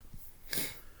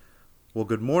Well,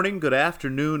 good morning, good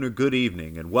afternoon, or good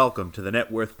evening, and welcome to the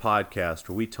Net Worth Podcast,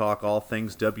 where we talk all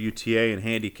things WTA and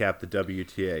handicap the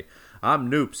WTA. I'm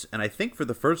Noops, and I think for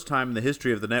the first time in the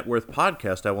history of the Net Worth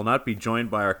Podcast, I will not be joined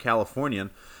by our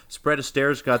Californian. Spread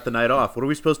Astaire got the night off. What are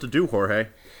we supposed to do, Jorge?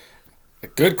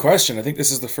 Good question. I think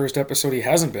this is the first episode he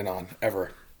hasn't been on,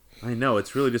 ever. I know,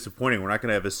 it's really disappointing. We're not going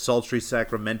to have his sultry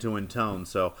Sacramento tone,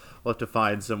 so we'll have to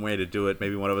find some way to do it.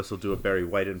 Maybe one of us will do a Barry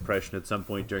White impression at some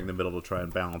point during the middle to try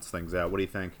and balance things out. What do you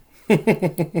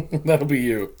think? That'll be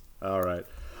you. All right.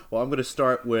 Well, I'm going to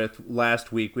start with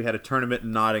last week. We had a tournament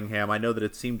in Nottingham. I know that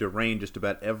it seemed to rain just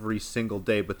about every single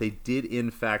day, but they did, in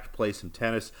fact, play some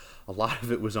tennis. A lot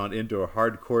of it was on indoor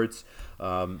hard courts.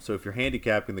 So if you're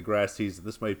handicapping the grass season,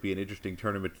 this might be an interesting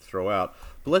tournament to throw out.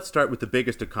 But let's start with the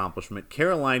biggest accomplishment.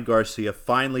 Caroline Garcia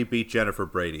finally beat Jennifer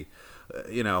Brady.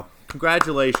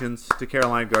 Congratulations to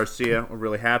Caroline Garcia. We're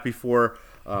really happy for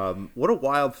her. What a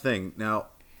wild thing. Now,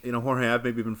 Jorge, I've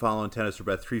maybe been following tennis for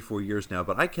about 3-4 years now,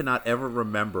 but I cannot ever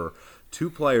remember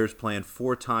two players playing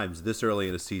 4 times this early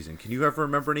in a season. Can you ever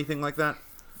remember anything like that?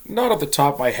 Not off the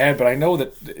top of my head, but I know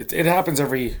that it happens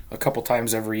a couple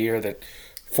times every year that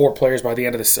 4 players by the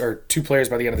end of the or 2 players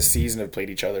by the end of the season have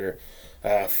played each other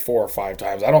 4 or 5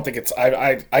 times. I don't think it's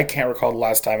I can't recall the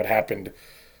last time it happened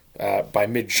by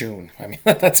mid-June. I mean,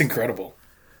 that's incredible.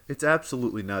 It's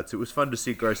absolutely nuts. It was fun to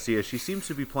see Garcia. She seems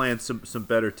to be playing some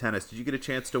better tennis. Did you get a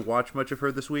chance to watch much of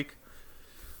her this week?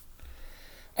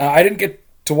 I didn't get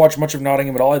to watch much of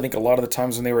Nottingham at all. I think a lot of the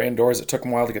times when they were indoors, it took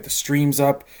them a while to get the streams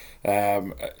up.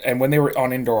 And when they were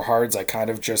on indoor hards, I kind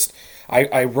of just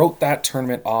I wrote that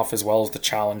tournament off as well as the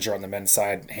Challenger on the men's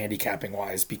side, handicapping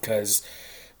wise, because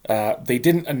they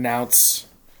didn't announce,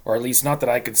 or at least not that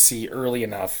I could see early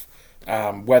enough,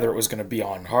 whether it was going to be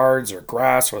on hards or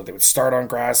grass, whether they would start on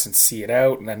grass and see it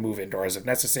out and then move indoors if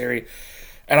necessary.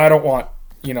 And I don't want,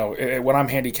 when I'm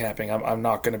handicapping, I'm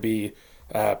not going to be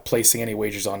placing any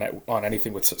wagers on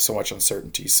anything with so much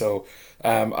uncertainty. So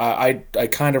I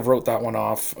kind of wrote that one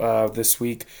off this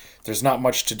week. There's not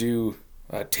much to do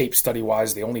tape study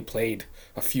wise. They only played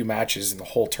a few matches in the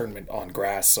whole tournament on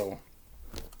grass. So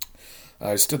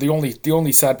still the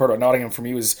only sad part about Nottingham for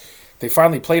me was they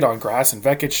finally played on grass, and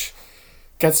Vekic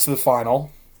gets to the final.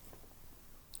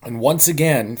 And once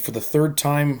again, for the third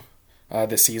time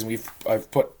this season,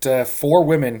 I've put 4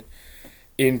 women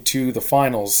into the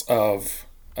finals of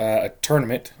a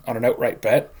tournament on an outright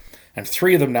bet, and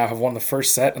 3 of them now have won the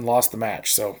first set and lost the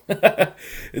match. So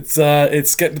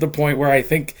it's getting to the point where I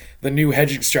think the new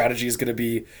hedging strategy is going to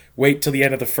be wait till the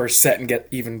end of the first set and get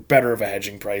even better of a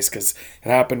hedging price, because it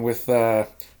happened with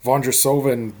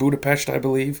Vondrousova in Budapest, I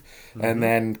believe, and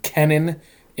then Kenin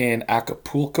in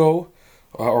Acapulco,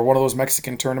 or one of those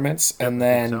Mexican tournaments, and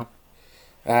then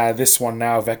this one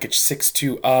now, Vekic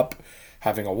 6-2 up,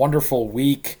 having a wonderful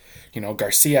week.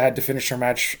 Garcia had to finish her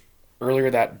match earlier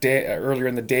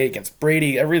in the day against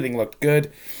Brady. Everything looked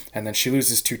good, and then she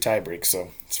loses 2 tie breaks,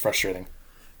 so it's frustrating.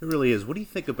 It really is. What do you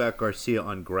think about Garcia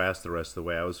on grass the rest of the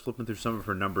way? I was flipping through some of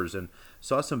her numbers and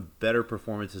saw some better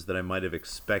performances than I might have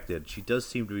expected. She does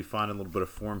seem to be finding a little bit of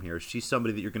form here. Is she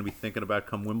somebody that you're going to be thinking about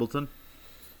come Wimbledon?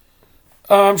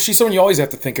 She's someone you always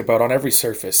have to think about on every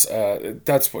surface.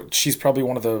 She's probably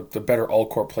one of the better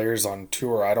all-court players on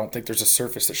tour. I don't think there's a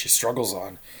surface that she struggles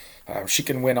on. She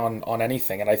can win on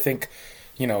anything, and I think,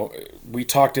 we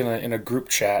talked in a group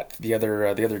chat the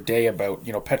other day about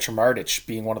Petra Martic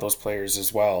being one of those players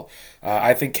as well.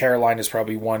 I think Caroline is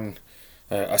probably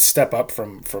a step up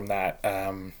from that.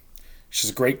 She's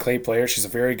a great clay player. She's a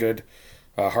very good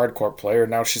hard court player.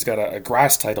 Now she's got a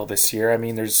grass title this year. I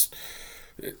mean, there's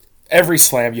every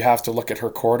slam you have to look at her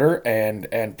quarter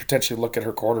and potentially look at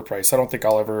her quarter price. I don't think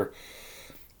I'll ever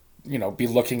be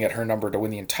looking at her number to win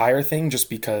the entire thing, just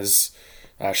because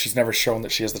she's never shown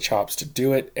that she has the chops to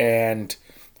do it, and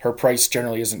her price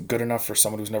generally isn't good enough for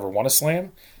someone who's never won a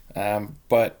slam.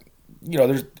 But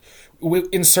there's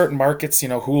in certain markets,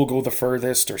 who will go the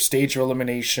furthest, or stage of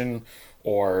elimination,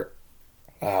 or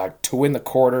to win the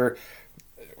quarter.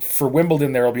 For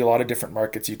Wimbledon, there will be a lot of different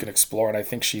markets you can explore, and I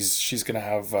think she's going to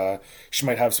have she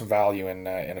might have some value in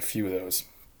a few of those.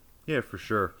 Yeah, for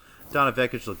sure. Donna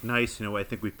Vekic looked nice. I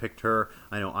think we picked her.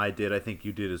 I know I did. I think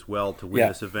you did as well to win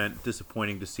this event.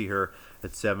 Disappointing to see her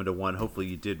at 7-1. Hopefully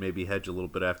you did maybe hedge a little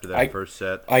bit after that first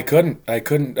set. I couldn't.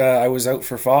 I was out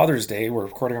for Father's Day. We're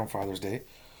recording on Father's Day.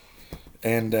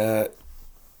 And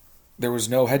there was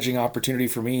no hedging opportunity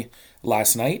for me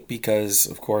last night because,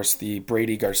 of course, the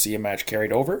Brady-Garcia match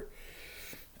carried over.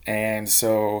 And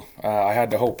so I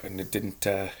had to hope, and it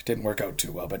didn't work out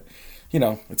too well. But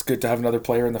it's good to have another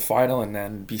player in the final and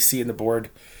then be seeing the board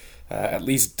at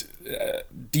least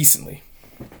decently.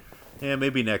 Yeah,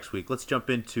 maybe next week. Let's jump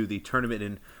into the tournament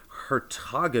in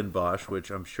Hertogenbosch,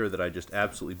 which I'm sure that I just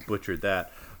absolutely butchered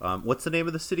that. What's the name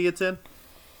of the city it's in?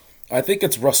 I think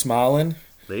it's Rosmalen.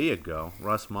 There you go,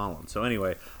 Russ Mullen. So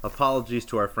anyway, apologies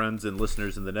to our friends and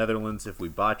listeners in the Netherlands if we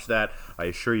botched that. I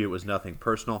assure you it was nothing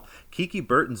personal. Kiki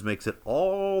Bertens makes it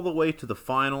all the way to the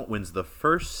final, wins the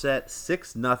first set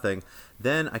 6-0.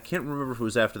 Then, I can't remember if it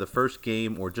was after the first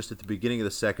game or just at the beginning of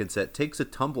the second set, takes a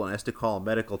tumble and has to call a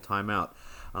medical timeout.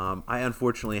 I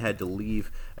unfortunately had to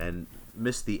leave and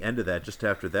missed the end of that just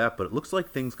after that, but it looks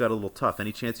like things got a little tough.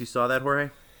 Any chance you saw that,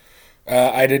 Jorge?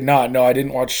 I did not. No, I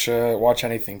didn't watch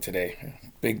anything today.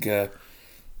 Big.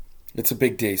 It's a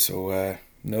big day, so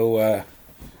no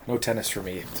tennis for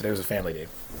me. Today was a family day.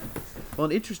 Well,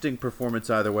 an interesting performance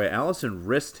either way. Allison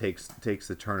Riss takes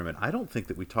the tournament. I don't think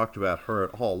that we talked about her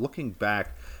at all. Looking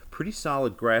back, pretty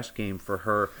solid grass game for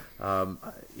her.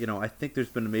 I think there's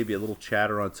been maybe a little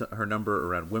chatter on her number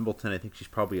around Wimbledon. I think she's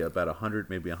probably about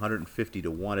 100, maybe 150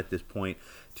 to 1 at this point.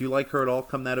 Do you like her at all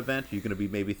come that event? Are you going to be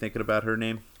maybe thinking about her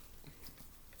name?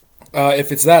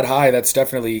 If it's that high, that's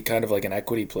definitely kind of like an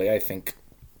equity play. I think,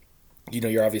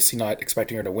 you're obviously not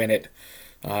expecting her to win it.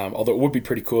 Although it would be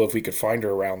pretty cool if we could find her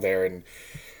around there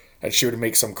and she would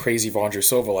make some crazy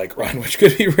Vondrousova-like run, which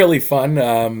could be really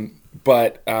fun.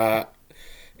 But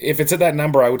if it's at that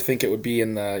number, I would think it would be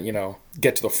in the,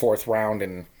 get to the fourth round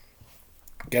and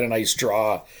get a nice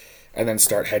draw and then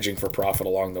start hedging for profit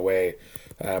along the way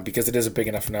because it is a big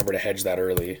enough number to hedge that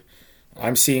early.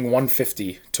 I'm seeing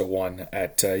 150 to 1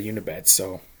 at Unibet,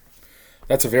 so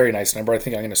that's a very nice number. I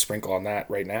think I'm going to sprinkle on that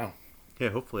right now. Yeah,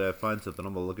 hopefully I find something.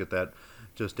 I'm going to look at that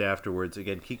just afterwards.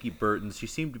 Again, Kiki Bertens, she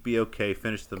seemed to be okay,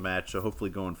 finished the match, so hopefully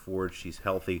going forward she's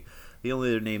healthy. The only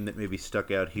other name that maybe stuck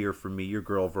out here for me, your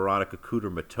girl Veronika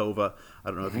Kudermetova.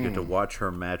 I don't know if you get to watch her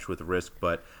match with Risk,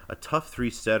 but a tough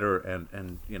three-setter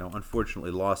and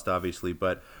unfortunately lost, obviously.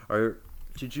 But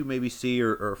did you maybe see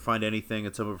or find anything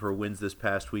in some of her wins this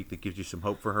past week that gives you some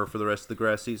hope for her for the rest of the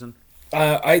grass season?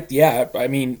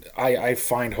 I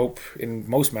find hope in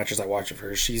most matches I watch of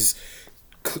her. She's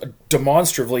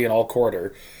demonstrably an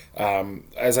all-quarter.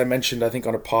 As I mentioned, I think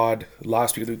on a pod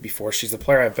last week or the week before, she's the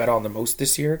player I've bet on the most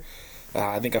this year.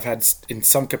 I think I've had in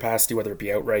some capacity, whether it be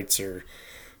outrights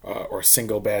or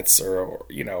single bets or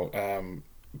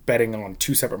betting on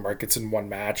two separate markets in one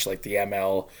match, like the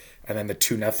ML and then the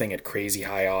 2-0 at crazy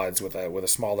high odds with a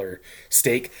smaller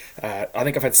stake. I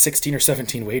think I've had 16 or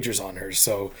 17 wagers on her.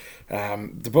 So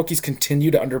the bookies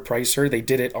continue to underprice her. They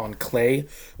did it on clay,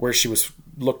 where she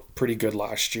looked pretty good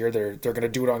last year. They're going to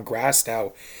do it on grass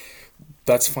now.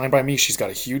 That's fine by me. She's got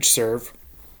a huge serve,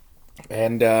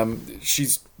 and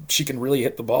she can really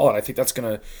hit the ball, and I think that's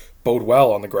going to bode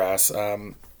well on the grass.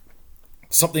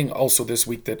 Something also this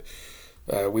week that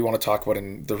we want to talk about,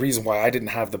 and the reason why I didn't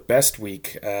have the best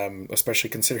week, especially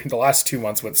considering the last 2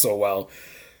 months went so well,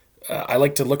 I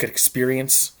like to look at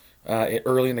experience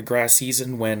early in the grass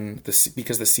season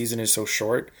because the season is so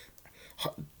short.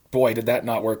 Boy, did that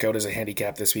not work out as a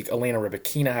handicap this week. Elena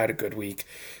Rybakina had a good week.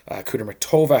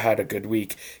 Kudermetova had a good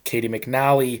week. Katie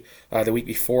McNally, the week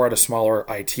before at a smaller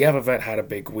ITF event, had a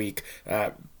big week.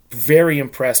 Very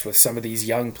impressed with some of these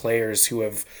young players who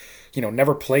have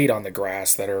never played on the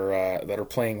grass that are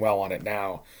playing well on it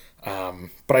now.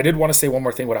 But I did want to say one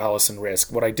more thing about Allison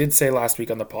Risk. What I did say last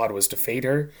week on the pod was to fade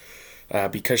her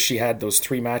because she had those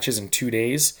 3 matches in 2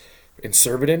 days in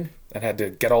Surbiton and had to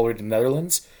get all the way to the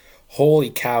Netherlands. Holy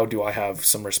cow, do I have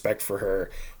some respect for her.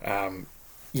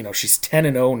 She's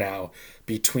 10-0 now.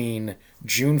 Between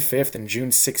June 5th and June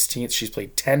 16th, she's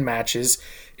played 10 matches,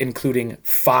 including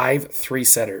 5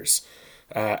 3-setters.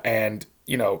 I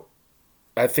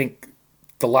think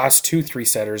the last 2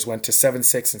 3-setters went to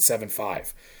 7-6 and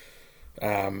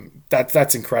 7-5.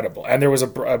 That's incredible. And there was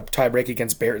a tie break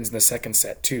against Bertens in the second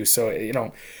set too.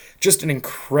 So, just an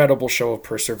incredible show of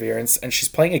perseverance. And she's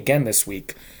playing again this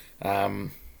week.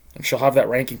 And she'll have that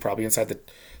ranking probably inside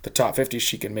the top 50.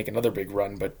 She can make another big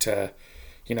run. But, I'm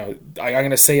going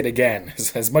to say it again.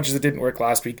 As much as it didn't work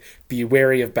last week, be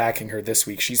wary of backing her this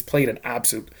week. She's played an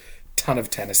absolute ton of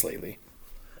tennis lately.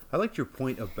 I liked your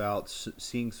point about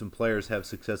seeing some players have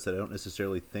success that I don't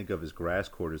necessarily think of as grass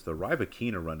quarters. The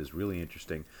Rybakina run is really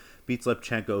interesting. Beats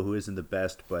Lepchenko, who isn't the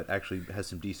best, but actually has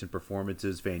some decent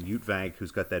performances. Van Uytvanck,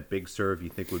 who's got that big serve you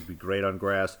think would be great on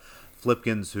grass.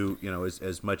 Flipkins, who,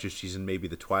 as much as she's in maybe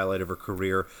the twilight of her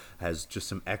career, has just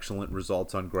some excellent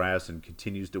results on grass and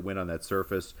continues to win on that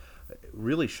surface.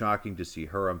 Really shocking to see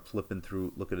her. I'm flipping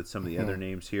through, looking at some of the other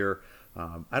names here.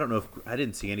 I don't know if I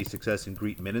didn't see any success in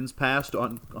Greet Minnens past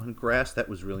on grass. That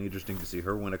was really interesting to see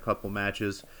her win a couple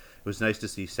matches. It was nice to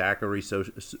see Zachary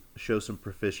show some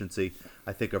proficiency.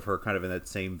 I think of her kind of in that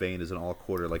same vein as an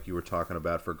all-quarter like you were talking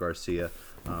about for Garcia.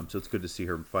 So it's good to see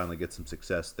her finally get some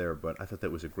success there, but I thought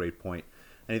that was a great point.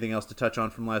 Anything else to touch on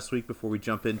from last week before we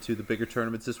jump into the bigger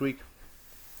tournaments this week?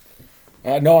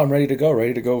 No, I'm ready to go.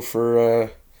 Ready to go for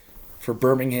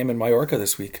Birmingham and Mallorca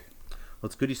this week. Well,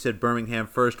 it's good you said Birmingham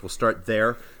first. We'll start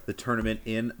there. The tournament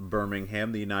in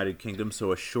Birmingham, the United Kingdom.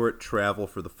 So a short travel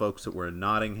for the folks that were in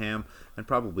Nottingham, and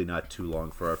probably not too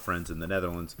long for our friends in the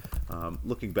Netherlands.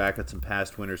 Looking back at some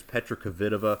past winners, Petra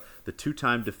Kvitova, the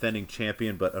two-time defending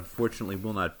champion, but unfortunately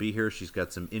will not be here. She's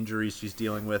got some injuries she's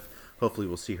dealing with. Hopefully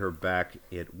we'll see her back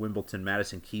at Wimbledon.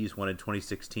 Madison Keys won in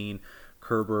 2016.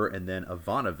 Kerber, and then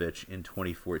Ivanovic in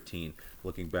 2014.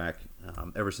 Looking back,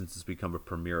 ever since it's become a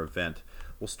premier event.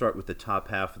 We'll start with the top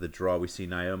half of the draw. We see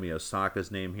Naomi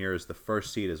Osaka's name here as the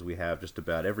first seed, as we have just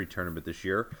about every tournament this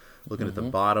year. Looking at the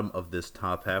bottom of this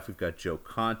top half, we've got Jo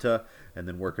Konta, and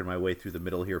then working my way through the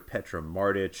middle here, Petra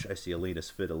Martic. I see Alina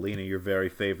Svitolina, your very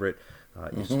favorite.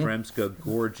 Yastremska,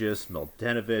 Gorgeous,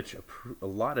 Mladenovic, a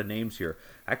lot of names here.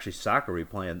 Actually, Sakkari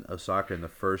playing Osaka in the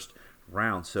first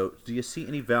round. So do you see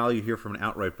any value here from an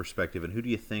outright perspective, and who do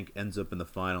you think ends up in the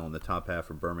final in the top half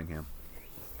for Birmingham?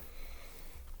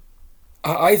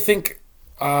 I think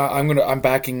I'm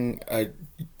backing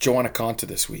Johanna Konta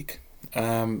this week.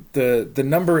 The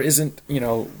number isn't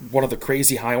one of the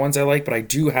crazy high ones I like, but I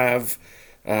do have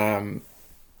one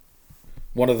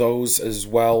of those as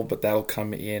well, but that'll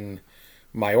come in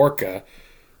Mallorca.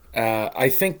 I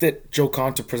think that Jo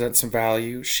Konta presents some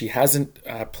value. She hasn't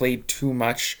played too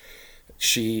much.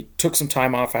 She took some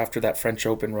time off after that French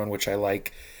Open run, which I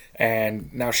like,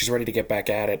 and now she's ready to get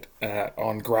back at it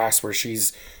on grass, where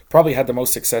she's probably had the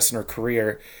most success in her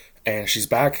career, and she's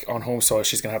back on home soil.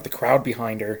 She's going to have the crowd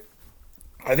behind her.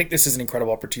 I think this is an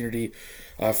incredible opportunity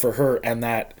for her, and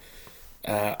that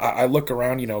I look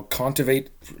around, Kontaveit,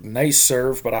 nice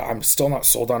serve, but I'm still not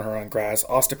sold on her on grass.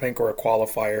 Ostapenko, a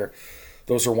qualifier.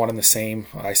 Those are one and the same.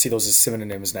 I see those as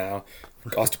synonyms now.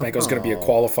 Ostapenko's going to be a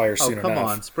qualifier soon enough. Oh, come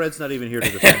on. Spread's not even here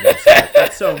to defend himself.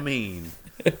 That's so mean.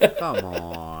 Come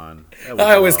on.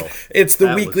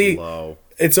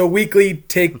 It's a weekly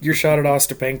take your shot at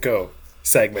Ostapenko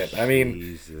segment. I mean,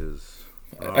 Jesus.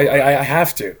 I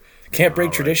have to. Can't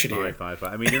break tradition here. Fine.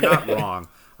 I mean, you're not wrong.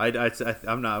 I'm not.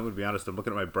 I'm going to be honest. I'm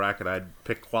looking at my bracket. I'd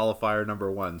pick qualifier number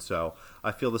 1, so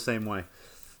I feel the same way.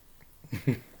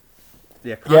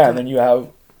 Yeah, and then you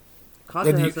have...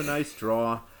 Konta has a nice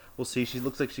draw. We'll see. She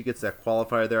looks like she gets that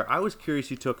qualifier there. I was curious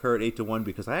you took her at 8-1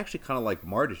 because I actually kind of like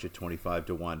Martic at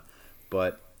 25-1.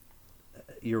 But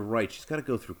you're right. She's got to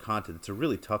go through Konta. It's a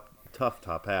really tough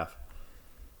top half.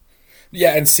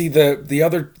 Yeah, and see the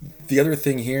other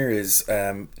thing here is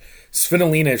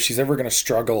Svitolina, if she's ever going to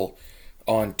struggle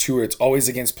on tour, it's always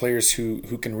against players who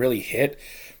can really hit.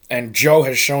 And Jo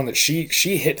has shown that she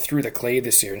hit through the clay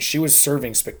this year, and she was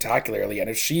serving spectacularly. And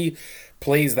if she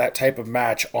plays that type of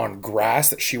match on grass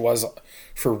that she was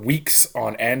for weeks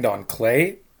on end on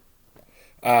clay,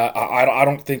 I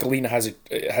don't think Alina has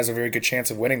a very good chance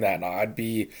of winning that. And I'd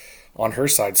be on her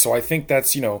side. So I think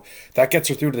that's that gets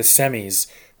her through to the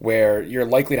semis, where you're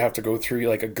likely to have to go through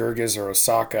like a Gerges or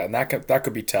Osaka, and that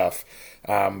could be tough.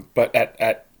 But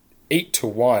at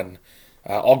 8-1,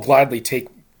 I'll gladly take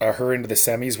her into the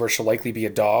semis, where she'll likely be a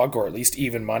dog or at least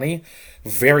even money.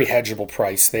 Very hedgeable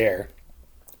price there.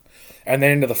 And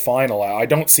then into the final, I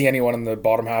don't see anyone in the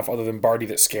bottom half other than Barty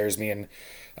that scares me, and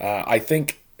I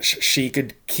think she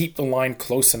could keep the line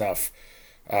close enough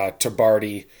to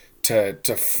Barty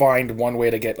to find one way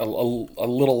to get a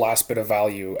little last bit of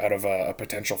value out of a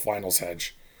potential finals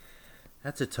hedge.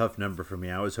 That's a tough number for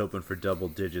me. I was hoping for double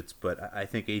digits, but I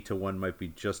think 8-1 might be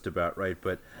just about right.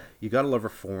 But you got to love her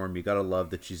form. You got to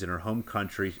love that she's in her home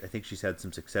country. I think she's had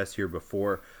some success here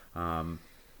before. I'm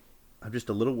just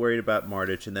a little worried about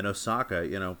Martic. And then Osaka,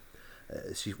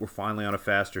 we're finally on a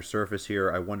faster surface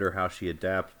here. I wonder how she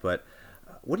adapts. But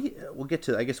we'll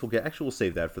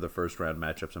save that for the first round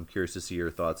matchups. I'm curious to see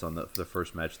your thoughts on the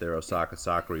first match there, Osaka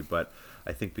Sakkari. But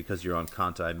I think because you're on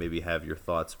Konta, I maybe have your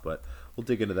thoughts, but we'll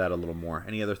dig into that a little more.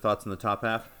 Any other thoughts on the top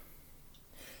half?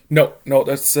 No,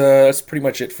 that's pretty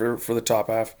much it for the top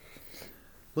half.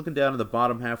 Looking down to the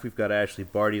bottom half, we've got Ashley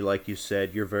Barty, like you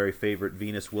said. Your very favorite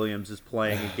Venus Williams is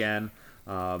playing again.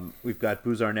 We've got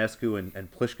Buzarnescu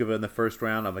and Pliskova in the first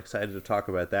round. I'm excited to talk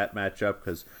about that matchup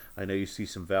because I know you see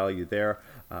some value there.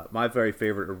 My very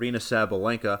favorite, Aryna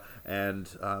Sabalenka, and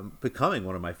becoming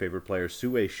one of my favorite players,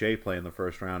 Sue Shea, playing the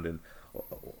first round. And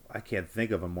I can't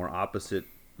think of a more opposite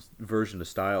version of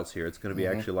styles here. It's going to be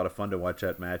actually a lot of fun to watch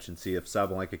that match and see if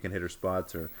Sabalenka can hit her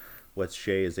spots or what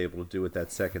Shea is able to do with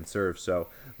that second serve. So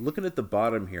looking at the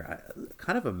bottom here,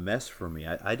 kind of a mess for me.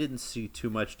 I didn't see too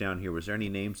much down here. Was there any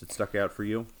names that stuck out for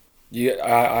you? Yeah,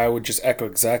 I would just echo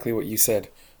exactly what you said.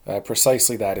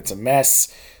 Precisely that. It's a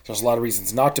mess. There's a lot of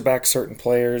reasons not to back certain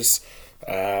players.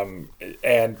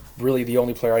 And really the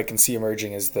only player I can see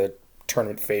emerging is the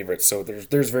tournament favorite. So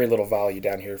there's very little value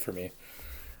down here for me.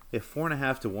 Yeah,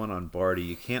 4.5 to 1 on Barty.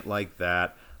 You can't like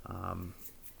that.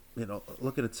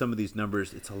 Looking at some of these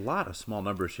numbers, it's a lot of small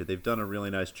numbers here. They've done a really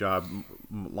nice job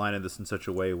lining this in such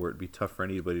a way where it'd be tough for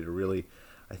anybody to really,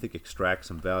 I think, extract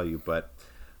some value. But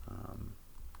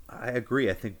I agree.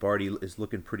 I think Barty is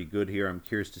looking pretty good here. I'm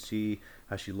curious to see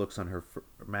how she looks on her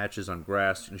matches on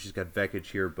grass. She's got Vekic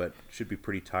here, but should be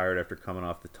pretty tired after coming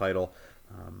off the title.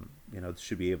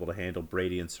 Should be able to handle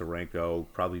Brady and Serenko,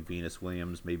 probably Venus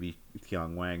Williams, maybe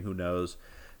Kyung Wang, who knows.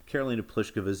 Karolina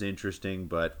Pliskova is interesting,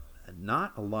 but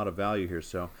not a lot of value here.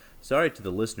 So sorry to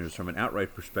the listeners from an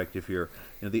outright perspective here.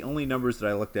 The only numbers that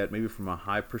I looked at, maybe from a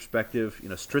high perspective,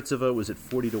 Strycova was at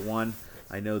 40 to 1.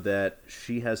 I know that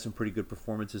she has some pretty good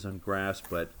performances on grass,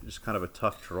 but just kind of a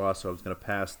tough draw, so I was going to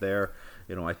pass there.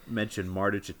 I mentioned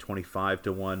Martic at 25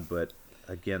 to 1, but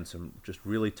again, some just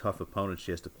really tough opponents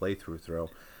she has to play through.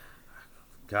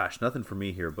 Gosh, nothing for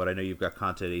me here, but I know you've got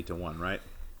Conte at 8 to 1, right?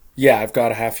 Yeah, I've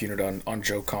got a half unit on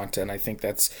Joe Conte, and I think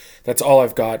that's all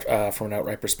I've got from an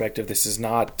outright perspective. This is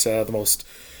not the most,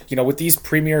 with these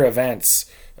premier events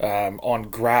on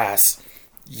grass,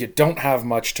 you don't have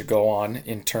much to go on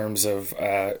in terms of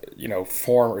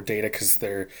form or data because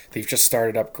they've just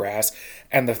started up grass,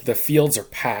 and the fields are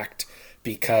packed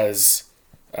because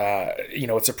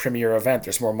it's a premier event.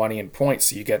 There's more money and points,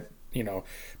 so you get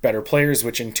better players,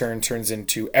 which in turn turns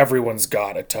into everyone's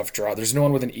got a tough draw. There's no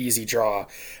one with an easy draw,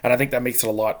 and I think that makes it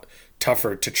a lot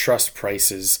tougher to trust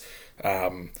prices.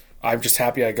 I'm just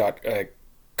happy I got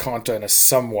Conte in a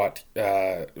somewhat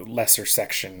lesser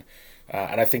section,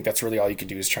 and I think that's really all you can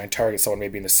do is try and target someone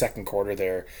maybe in the second quarter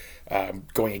there.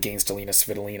 Going against Alina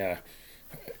Svitolina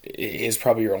is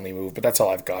probably your only move, but that's all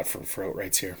I've got for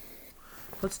outrights here.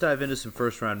 Let's dive into some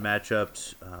first-round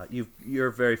matchups. Your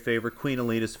very favorite, Queen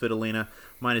Alina Svitolina,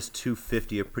 minus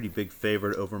 250, a pretty big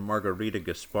favorite over Margarita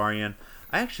Gasparian.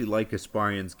 I actually like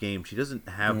Gasparian's game. She doesn't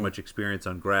have much experience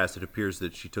on grass. It appears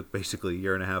that she took basically a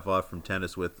year and a half off from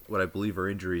tennis with what I believe are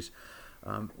injuries.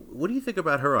 What do you think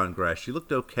about her on grass? She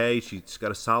looked okay. She's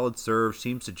got a solid serve,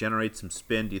 seems to generate some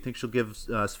spin. Do you think she'll give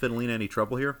Svitolina any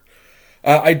trouble here?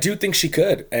 I do think she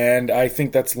could, and I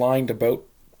think that's lined about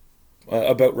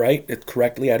right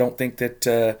correctly. I don't think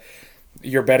that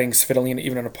you're betting Svitolina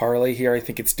even in a parlay here. I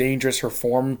think it's dangerous. Her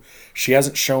form, she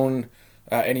hasn't shown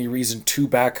any reason to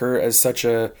back her as such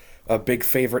a big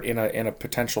favorite in a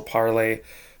potential parlay.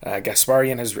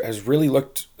 Gasparian has really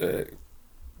looked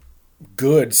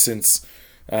good since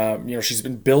she's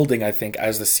been building, I think,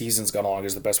 as the season's gone along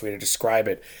is the best way to describe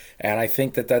it. And I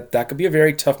think that could be a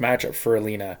very tough matchup for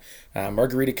Alina.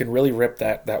 Margarita can really rip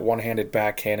that one-handed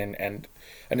backhand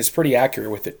and is pretty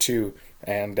accurate with it too.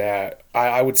 And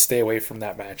I would stay away from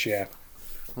that match, yeah.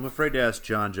 I'm afraid to ask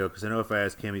John Joe because I know if I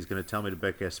ask him, he's going to tell me to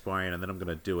bet Gasparian, and then I'm going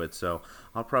to do it. So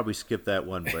I'll probably skip that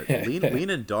one. But lean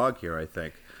and dog here, I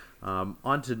think.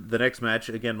 On to the next match.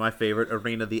 Again, my favorite,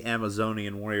 Arena the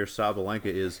Amazonian Warrior Sabalenka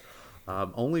is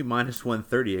only minus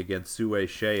 130 against Sue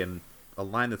Shea, and a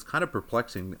line that's kind of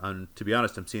perplexing. To be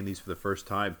honest, I'm seeing these for the first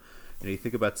time. You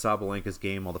think about Sabalenka's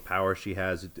game, all the power she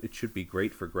has, it should be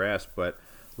great for grass, but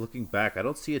looking back, I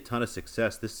don't see a ton of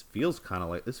success. This feels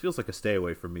like a stay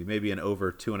away for me. Maybe an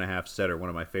over 2.5 setter, one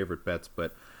of my favorite bets,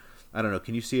 but I don't know.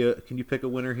 Can you pick a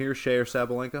winner here, Shea or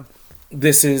Sabalenka?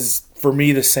 This is for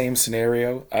me the same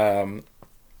scenario,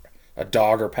 a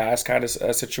dog or pass kind of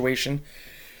situation.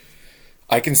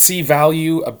 I can see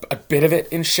value a bit of it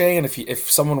in Shea, and if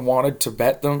someone wanted to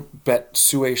bet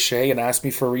Sue Shea and asked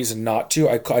me for a reason not to,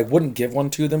 I wouldn't give one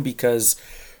to them because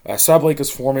Sabalenka's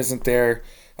form isn't there.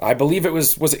 I believe it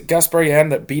was it Gasparian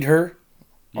that beat her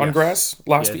on grass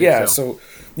last week? Yeah, so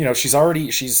she's I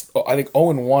think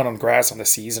 0-1 on grass on the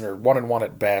season, or 1-1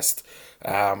 at best.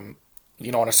 On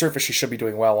a surface she should be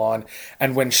doing well on.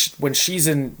 And when she's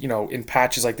in in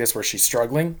patches like this where she's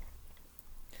struggling,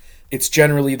 it's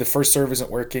generally the first serve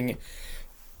isn't working,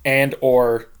 and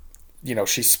or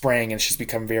she's spraying and she's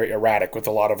become very erratic with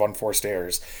a lot of unforced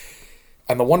errors.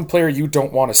 And the one player you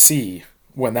don't want to see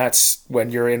when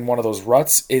you're in one of those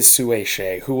ruts is Sue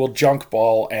Shea, who will junk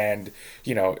ball, and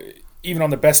even on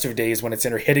the best of days when it's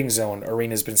in her hitting zone,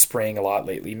 Arena's been spraying a lot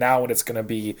lately. Now when it's going to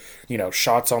be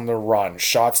shots on the run,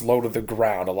 shots low to the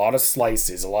ground, a lot of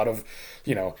slices, a lot of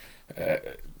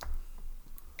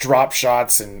drop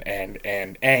shots and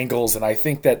angles, and I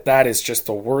think that is just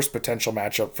the worst potential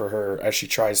matchup for her as she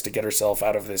tries to get herself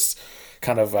out of this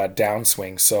kind of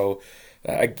downswing. So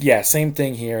yeah, same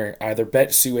thing here. Either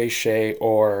bet Sue Shea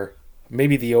or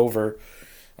maybe the over,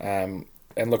 and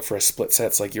look for a split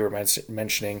sets like you were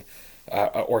mentioning,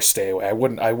 or stay away. I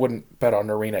wouldn't bet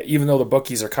on Arena, even though the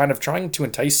bookies are kind of trying to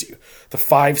entice you. The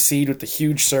 5 seed with the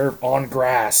huge serve on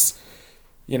grass,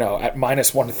 at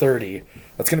minus 130.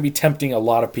 That's going to be tempting a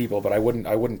lot of people, but I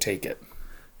wouldn't take it.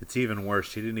 It's even worse.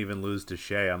 She didn't even lose to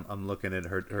Shea. I'm looking at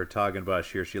her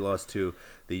Tagenbosch here. She lost to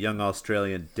the young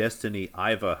Australian Destiny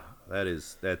Iva.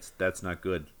 That's not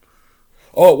good.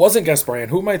 Oh, it wasn't Gasparian.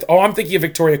 Who am I? I'm thinking of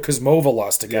Victoria Kuzmova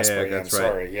lost to Gasparian. Yeah, that's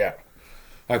Sorry, right. yeah.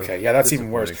 Okay, yeah, that's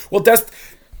even worse. Well,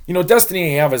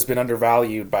 Destiny Iva has been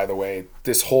undervalued, by the way,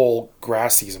 this whole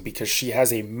grass season because she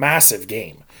has a massive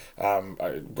game.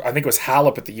 I think it was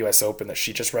Halep at the U.S. Open that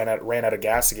she just ran out of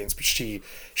gas against, but she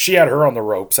had her on the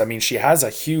ropes. I mean, she has a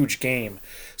huge game,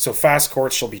 so fast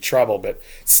courts she'll be trouble, but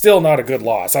still not a good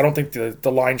loss. I don't think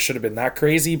the line should have been that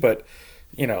crazy, but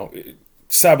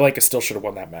Sabalenka still should have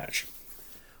won that match.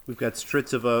 We've got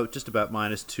Stritzova just about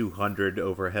minus 200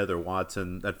 over Heather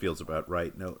Watson. That feels about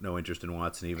right. No interest in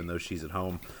Watson, even though she's at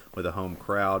home with a home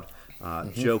crowd.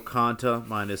 Jo Konta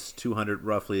minus 200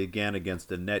 roughly again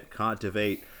against Annette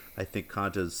Kontaveit. I think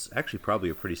Konta's actually probably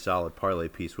a pretty solid parlay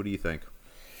piece. What do you think?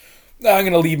 I'm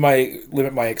going to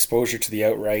limit my exposure to the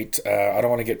outright. I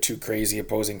don't want to get too crazy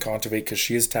opposing Kontaveit because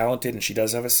she is talented and she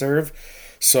does have a serve.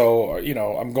 So,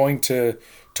 I'm going to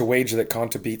wager that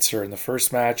Konta beats her in the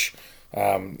first match.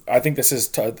 I think this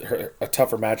is a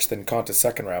tougher match than Konta's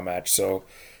second round match. So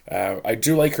I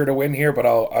do like her to win here, but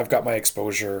I've got my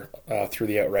exposure through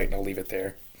the outright and I'll leave it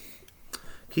there.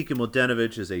 Kiki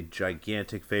Mladenovic is a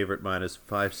gigantic favorite, minus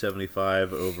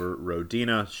 575 over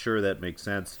Rodina. Sure, that makes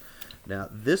sense. Now,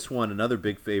 this one, another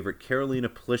big favorite, Karolina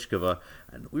Pliskova.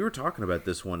 And we were talking about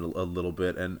this one a little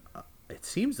bit, and it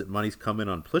seems that money's come in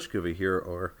on Pliskova here,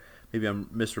 or maybe I'm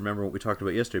misremembering what we talked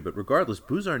about yesterday. But regardless,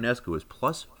 Buzarnescu is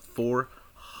plus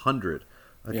 400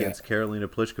 against Karolina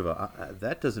Pliskova.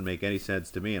 That doesn't make any sense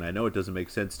to me, and I know it doesn't make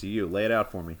sense to you. Lay it out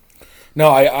for me. No,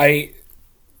 I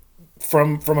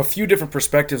from a few different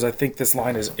perspectives, I think this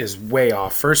line is way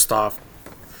off. First off,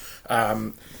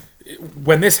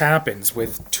 when this happens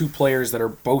with two players that are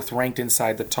both ranked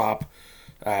inside the top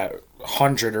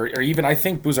 100, or even I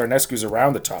think Buzarnescu's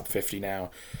around the top 50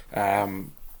 now.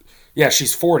 Yeah,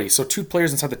 she's 40. So two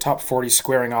players inside the top 40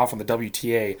 squaring off on the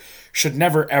WTA should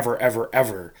never, ever, ever,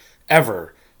 ever,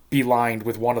 ever be lined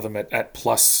with one of them at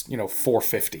plus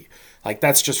 450. Like,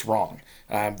 that's just wrong.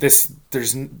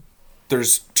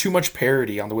 There's too much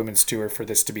parity on the women's tour for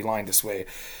this to be lined this way.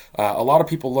 A lot of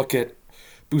people look at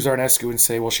Buzarnescu and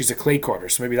say, well, she's a clay courter,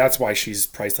 so maybe that's why she's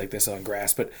priced like this on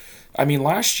grass. But I mean,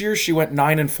 last year she went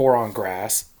 9-4 on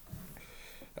grass.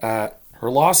 Her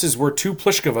losses were to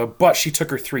Pliskova, but she took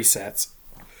her 3 sets.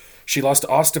 She lost to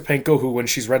Ostapenko, who, when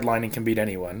she's redlining, can beat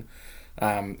anyone,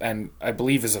 and I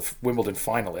believe is a Wimbledon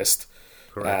finalist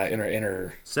in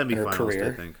her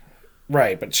career. I think.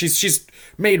 Right, but she's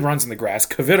made runs in the grass.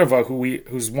 Kvitova,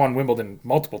 who's won Wimbledon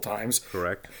multiple times.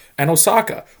 Correct. And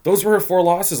Osaka. Those were her 4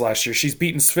 losses last year. She's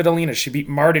beaten Svitolina. She beat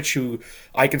Martic, who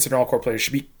I consider an all-court player.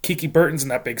 She beat Kiki Bertens in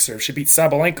that big serve. She beat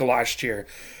Sabalenka last year.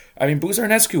 I mean,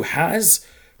 Buzarnescu has,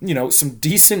 some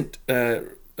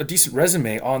a decent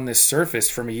resume on this surface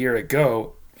from a year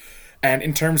ago. And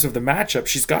in terms of the matchup,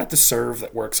 she's got the serve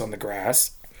that works on the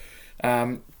grass.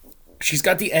 She's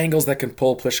got the angles that can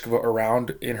pull Pliskova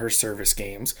around in her service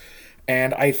games.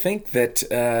 And I think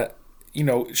that,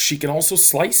 she can also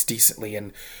slice decently.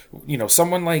 And,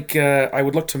 someone like, I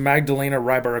would look to Magdalena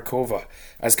Rybarikova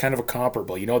as kind of a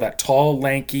comparable. That tall,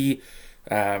 lanky,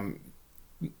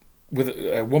 with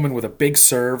a woman with a big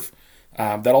serve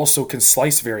that also can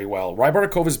slice very well.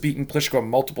 Rybarikova's beaten Pliskova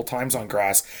multiple times on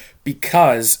grass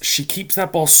because she keeps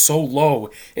that ball so low,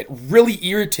 it really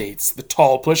irritates the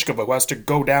tall Pliskova, who has to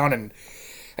go down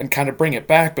and kind of bring it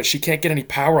back, but she can't get any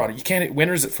power on it. You can't hit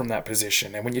winners it from that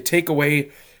position. And when you take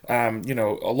away, a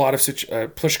lot of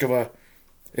Pliskova,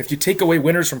 if you take away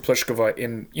winners from Pliskova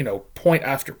in, point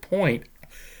after point,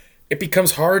 it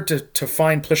becomes hard to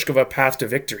find Pliskova a path to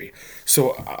victory.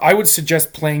 So I would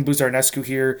suggest playing Buzarnescu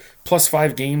here. Plus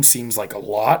 5 games seems like a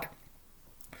lot.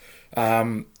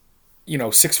 6-4,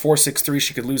 6-3,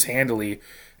 she could lose handily,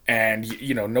 and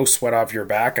no sweat off your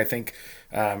back. I think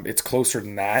it's closer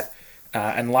than that.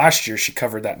 And last year she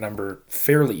covered that number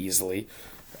fairly easily.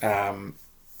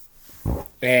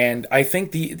 And I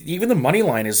think even the money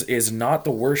line is not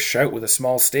the worst shout with a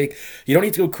small stake. You don't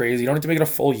need to go crazy. You don't need to make it a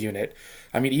full unit.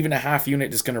 I mean, even a half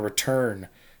unit is going to return,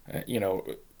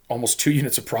 almost 2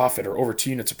 units of profit or over 2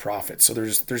 units of profit. So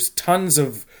there's tons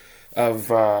of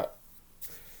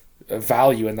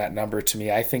value in that number to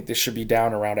me. I think this should be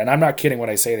down around, and I'm not kidding when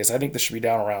I say this, I think this should be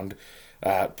down around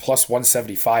plus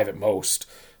 175 at most.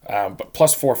 But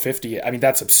plus 450, I mean,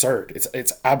 that's absurd.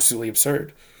 It's absolutely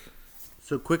absurd.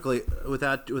 So quickly,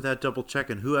 without double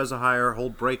checking, who has a higher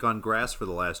hold break on grass for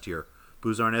the last year?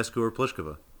 Buzarnescu or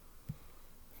Pliskova?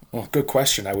 Well, good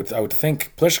question. I would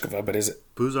think Pliskova, but is it?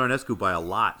 Buzarnescu by a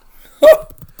lot.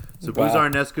 So Wow.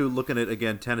 Buzarnescu, looking at,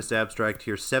 again, Tennis Abstract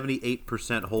here,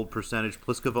 78% hold percentage,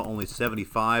 Pliskova only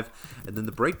 75, and then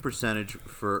the break percentage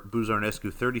for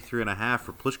Buzarnescu, 33.5,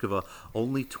 for Pliskova,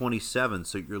 only 27.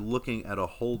 So you're looking at a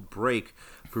hold break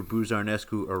for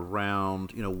Buzarnescu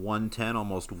around, 110,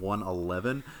 almost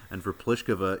 111, and for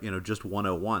Pliskova, just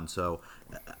 101. So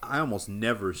I almost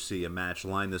never see a match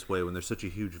line this way when there's such a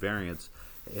huge variance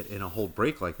in a whole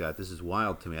break like that. This is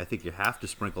wild to me. I think you have to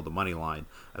sprinkle the money line.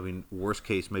 I mean, worst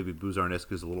case, maybe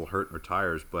Buzarnescu is a little hurt and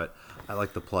retires, but I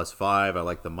like the +5. I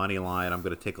like the money line. I'm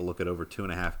going to take a look at over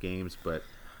 2.5 games, but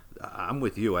I'm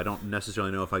with you. I don't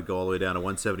necessarily know if I'd go all the way down to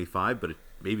 175, but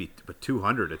but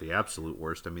 200 at the absolute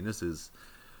worst. I mean, this is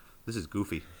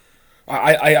goofy.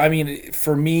 I mean,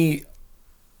 for me,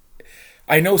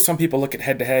 I know some people look at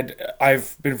head-to-head.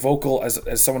 I've been vocal as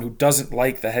someone who doesn't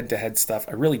like the head-to-head stuff.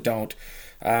 I really don't.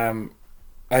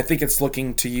 I think it's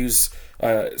looking to use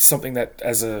something that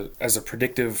as a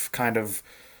predictive kind of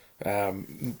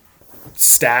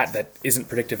stat that isn't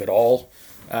predictive at all.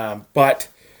 But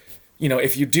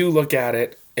if you do look at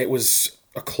it, it was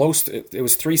it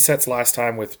was 3 sets last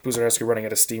time with Buzarnescu running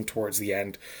out of steam towards the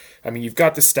end. I mean, you've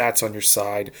got the stats on your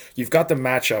side. You've got the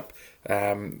matchup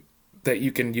that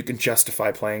you can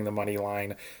justify playing the money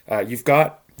line. You've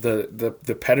got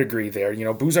the pedigree there.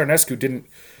 Buzarnescu didn't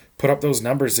put up those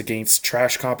numbers against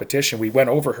trash competition. We went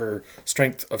over her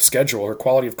strength of schedule, her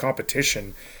quality of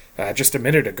competition just a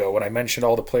minute ago when I mentioned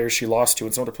all the players she lost to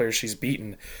and some of the players she's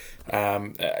beaten.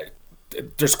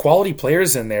 There's quality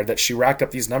players in there that she racked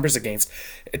up these numbers against.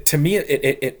 To me,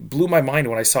 it blew my mind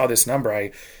when I saw this number.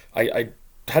 I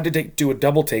had to do a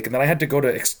double take, and then I had to go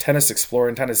to Tennis Explorer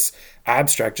and Tennis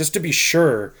Abstract just to be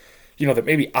sure, that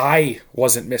maybe I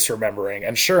wasn't misremembering.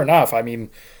 And sure enough, I mean,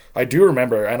 I do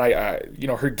remember, and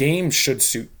her game should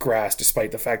suit grass,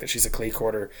 despite the fact that she's a clay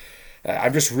courter.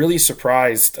 I'm just really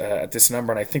surprised at this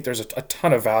number, and I think there's a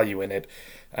ton of value in it.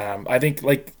 I think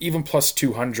even plus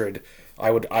 200,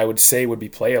 I would say would be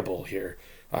playable here,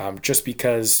 just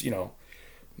because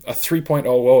a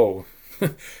 3.00.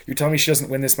 You're telling me she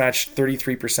doesn't win this match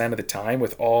 33% of the time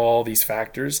with all these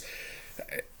factors?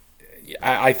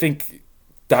 I think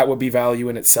that would be value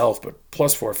in itself, but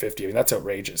plus 450, I mean, that's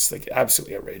outrageous.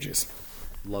 Absolutely outrageous.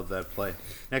 Love that play.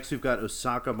 Next, we've got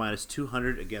Osaka minus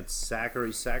 200 against Sakkari.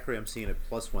 Sakkari, I'm seeing at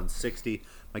plus 160.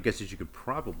 My guess is you could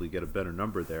probably get a better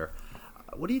number there.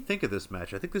 What do you think of this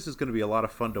match? I think this is going to be a lot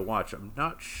of fun to watch. I'm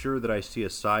not sure that I see a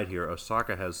side here.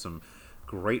 Osaka has some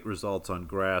great results on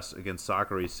grass against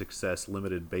Sakkari's success,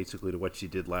 limited basically to what she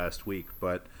did last week,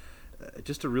 but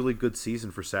just a really good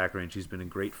season for Sakkari, and she's been in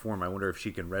great form. I wonder if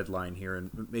she can redline here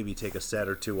and maybe take a set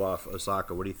or two off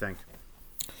Osaka. What do you think?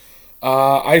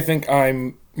 I think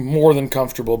I'm more than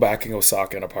comfortable backing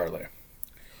Osaka in a parlay.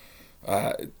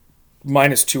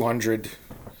 Minus 200,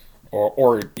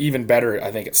 or even better,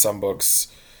 I think at some books,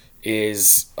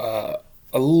 is a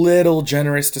little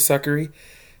generous to Sakkari.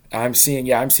 I'm seeing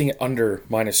it under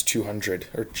minus 200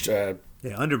 or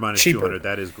under minus cheaper. 200.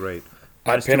 That is great.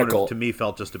 At Pinnacle, to me,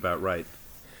 felt just about right.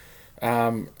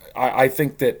 I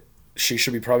think that she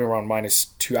should be probably around minus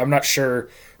 2. I'm not sure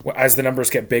as the numbers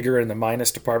get bigger in the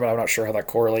minus department. I'm not sure how that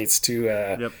correlates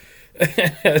to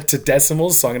to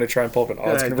decimals. So I'm going to try and pull up an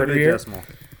odds converter here.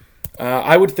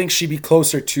 I would think she'd be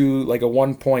closer to like a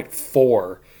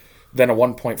 1.4 than a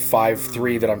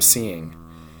 1.53 that I'm seeing.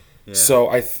 Yeah. So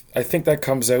I think that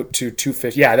comes out to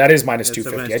 250. Yeah, that is minus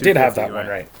 250. I did have that one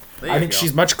right. I think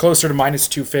she's much closer to minus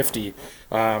 250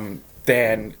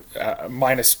 than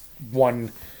minus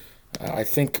 1. I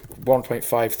think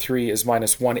 1.53 is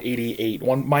minus 188,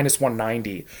 minus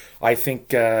 190. I think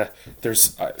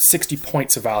there's 60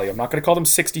 points of value. I'm not going to call them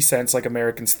 60 cents like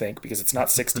Americans think, because it's not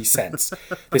 60 cents.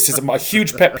 This is a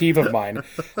huge pet peeve of mine.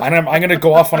 And I'm going to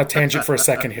go off on a tangent for a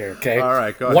second here, okay? All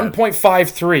right, go ahead.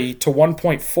 1.53 to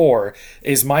 1.4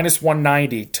 is minus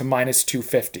 190 to minus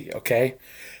 250, okay?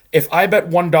 If I bet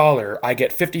 $1, I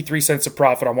get 53 cents of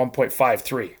profit on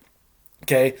 1.53,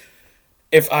 okay?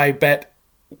 If I bet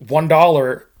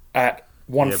 $1 at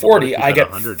 140, I get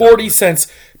 40 cents.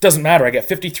 Doesn't matter. I get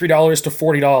 $53 to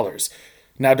 $40.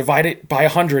 Now divide it by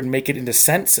 100 and make it into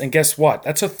cents, and guess what?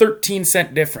 That's a 13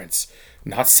 cent difference,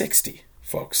 not 60,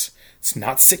 folks. It's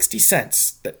not 60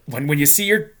 cents. That when you see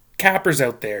your cappers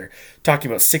out there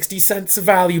talking about 60 cents of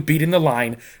value beating the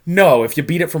line, no, if you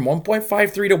beat it from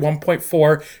 1.53 to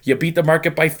 1.4, you beat the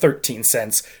market by 13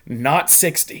 cents, not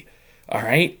 60. All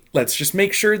right, let's just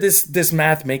make sure this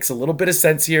math makes a little bit of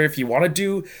sense here. If you want to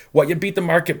do what you beat the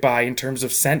market by in terms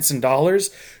of cents and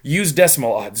dollars, use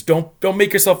decimal odds. Don't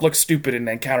make yourself look stupid and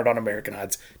then count it on American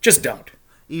odds. Just don't.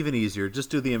 Even easier, just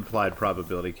do the implied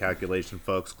probability calculation,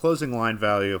 folks. Closing line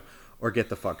value or get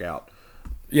the fuck out.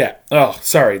 Yeah. Oh,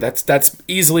 sorry. That's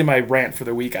easily my rant for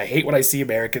the week. I hate when I see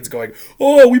Americans going,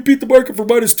 "Oh, we beat the market from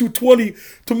minus 220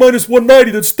 to minus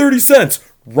 190. That's 30 cents."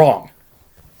 Wrong.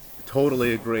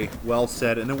 Totally agree. Well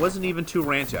said. And it wasn't even too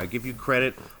ranty. I give you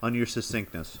credit on your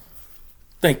succinctness.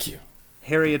 Thank you.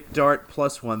 Harriet Dart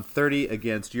plus 130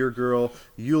 against your girl,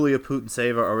 Yulia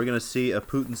Putintseva. Are we going to see a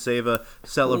Putintseva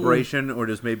celebration, or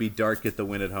does maybe Dart get the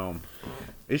win at home?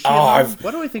 Is she? Why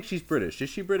do I think she's British? Is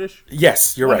she British?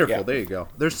 Yes, you're Wonderful. right. Yeah. There you go.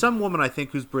 There's some woman I think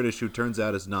who's British who turns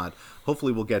out is not.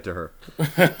 Hopefully we'll get to her.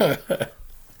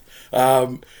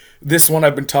 This one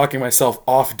I've been talking myself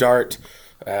off Dart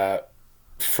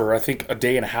for I think a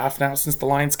day and a half now since the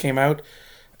lines came out,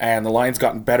 and the line's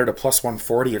gotten better to plus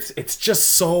 140. It's just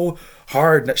so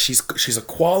hard. That she's a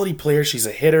quality player. She's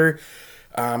a hitter.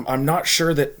 I'm not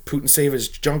sure that Putintseva's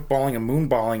junk balling and moon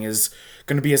balling is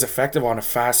going to be as effective on a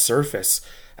fast surface.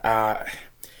 I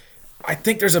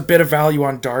think there's a bit of value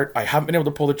on Dart. I haven't been able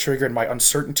to pull the trigger, and my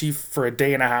uncertainty for a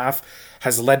day and a half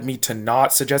has led me to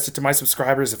not suggest it to my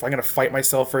subscribers. If I'm going to fight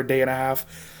myself for a day and a half,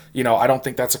 I don't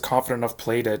think that's a confident enough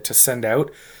play to send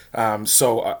out.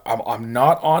 So I'm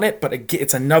not on it, but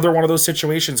it's another one of those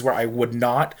situations where I would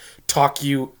not talk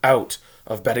you out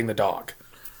of betting the dog.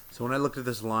 So when I looked at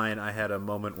this line, I had a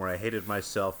moment where I hated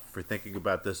myself for thinking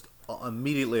about this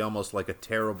immediately, almost like a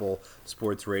terrible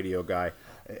sports radio guy.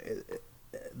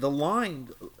 The line,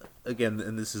 again,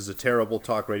 and this is a terrible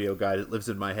talk radio guy that lives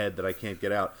in my head that I can't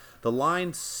get out. The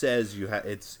line says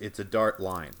it's a Dart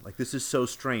line. Like, this is so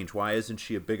strange. Why isn't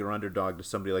she a bigger underdog to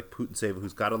somebody like Putintseva,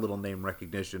 who's got a little name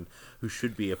recognition, who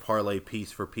should be a parlay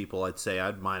piece for people?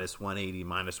 I'd minus 180,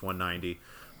 minus 190.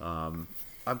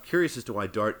 I'm curious as to why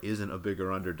Dart isn't a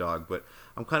bigger underdog, but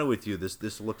I'm kind of with you.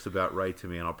 This looks about right to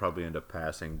me, and I'll probably end up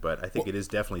passing. But I think it is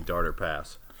definitely Dart or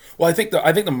pass. Well, I think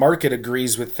the market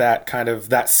agrees with that kind of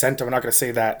that sentiment. I'm not going to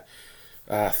say that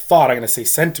thought. I'm going to say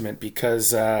sentiment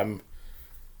because, dang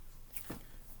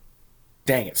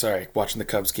it, sorry, watching the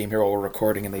Cubs game here while we're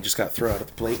recording, and they just got thrown out at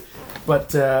the plate. But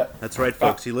that's right,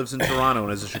 folks. He lives in Toronto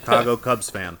and is a Chicago Cubs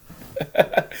fan.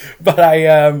 But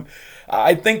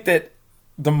I think that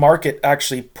the market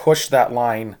actually pushed that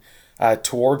line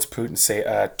towards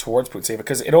Putintseva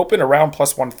because it opened around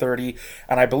plus 130,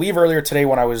 and I believe earlier today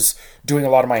when I was doing a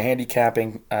lot of my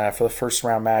handicapping for the first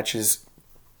round matches,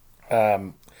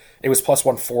 it was plus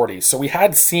 140. So we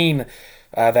had seen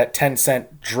that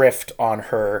 10-cent drift on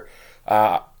her,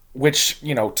 which,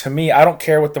 to me, I don't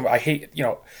care what I hate,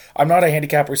 I'm not a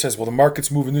handicapper who says, well, the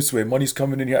market's moving this way, money's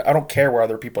coming in here. I don't care where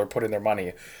other people are putting their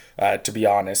money, to be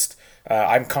honest.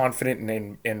 I'm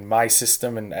confident in my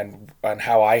system and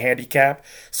how I handicap.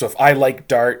 So if I like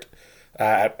Dart,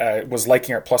 was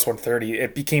liking her at plus 130,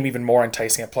 it became even more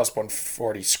enticing at plus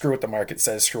 140. Screw what the market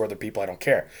says, screw other people, I don't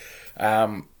care.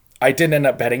 I didn't end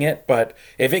up betting it, but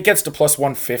if it gets to plus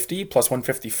 150, plus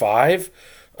 155,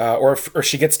 or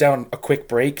she gets down a quick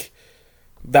break,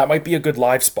 that might be a good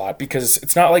live spot because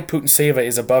it's not like Putintseva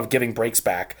is above giving breaks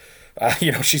back.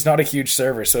 She's not a huge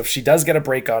server. So if she does get a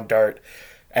break on Dart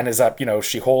and is up,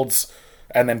 she holds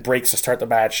and then breaks to start the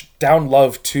match, down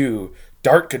love 2,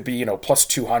 Dart could be, plus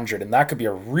 200, and that could be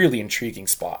a really intriguing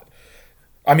spot.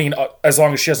 I mean, as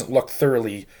long as she doesn't look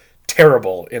thoroughly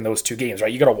terrible in those two games,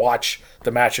 right? You got to watch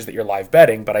the matches that you're live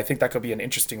betting, but I think that could be an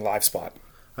interesting live spot.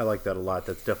 I like that a lot.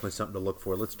 That's definitely something to look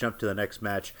for. Let's jump to the next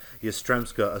match.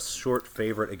 Yastremska, a short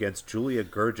favorite against Julia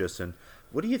Gurgis. And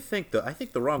what do you think? I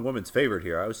think the wrong woman's favorite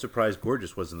here. I was surprised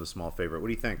Gurgis wasn't the small favorite. What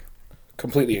do you think?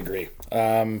 Completely agree.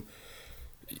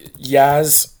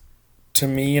 Yaz, to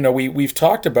me, we've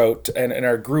talked about, and in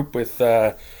our group with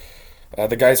the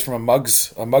guys from a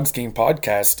Mugs Game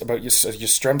podcast about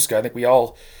Yastremska, I think we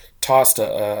all tossed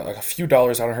a few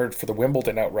dollars on her for the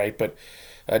Wimbledon outright, but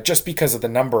just because of the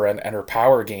number and her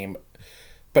power game.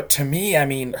 But to me, I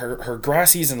mean, her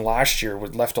grass season last year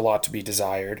left a lot to be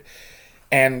desired.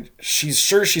 And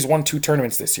she's won 2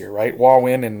 tournaments this year, right?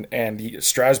 Wawin and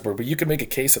Strasbourg. But you could make a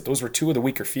case that those were 2 of the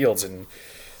weaker fields and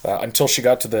until she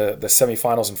got to the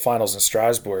semifinals and finals in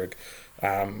Strasbourg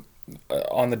on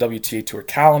the WTA Tour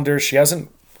calendar. She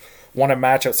hasn't won a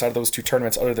match outside of those 2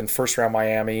 tournaments other than first round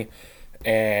Miami.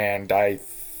 And I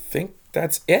think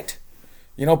that's it.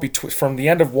 from the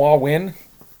end of Wa Win,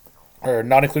 or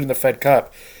not including the Fed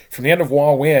Cup, from the end of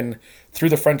Wa Win through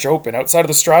the French Open, outside of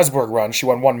the Strasbourg run, she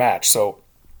won one match. So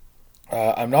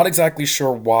I'm not exactly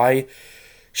sure why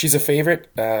she's a favorite.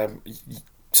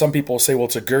 Some people say, well,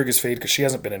 it's a Gerges fade because she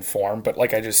hasn't been in form. But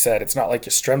like I just said, it's not like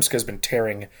Yastremska's been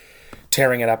tearing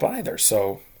it up either.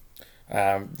 So,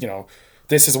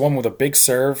 this is one with a big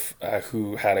serve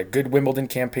who had a good Wimbledon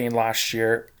campaign last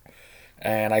year.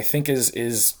 And I think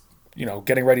is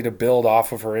getting ready to build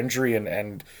off of her injury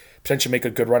and potentially make a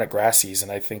good run at Grassies. And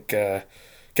I think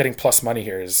getting plus money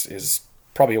here is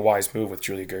probably a wise move with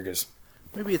Julia Gerges.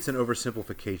 Maybe it's an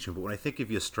oversimplification, but when I think of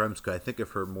Yastremska, I think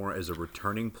of her more as a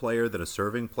returning player than a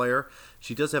serving player.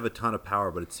 She does have a ton of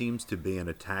power, but it seems to be in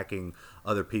attacking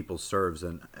other people's serves.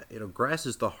 And, grass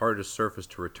is the hardest surface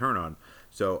to return on.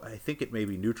 So I think it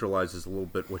maybe neutralizes a little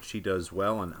bit what she does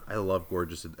well. And I love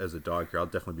Gorgeous as a dog here. I'll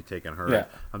definitely be taking her. Yeah.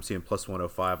 I'm seeing plus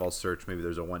 105. I'll search. Maybe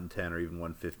there's a 110 or even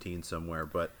 115 somewhere,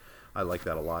 but I like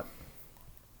that a lot.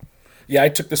 Yeah, I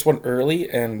took this one early,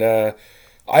 and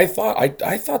I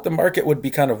thought the market would be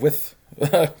kind of with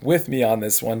with me on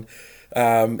this one.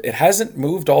 It hasn't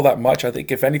moved all that much. I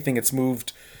think if anything, it's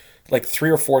moved like 3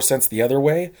 or 4 cents the other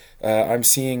way. I'm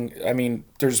seeing. I mean,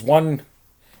 there's one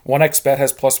XBet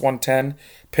has plus 110,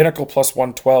 Pinnacle plus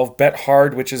 112, Bet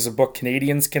Hard, which is a book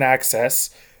Canadians can access,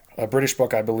 a British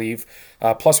book, I believe,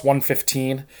 plus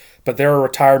 115. But they're a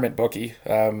retirement bookie.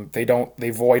 They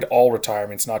void all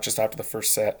retirements, not just after the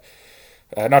first set.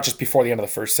 Not just before the end of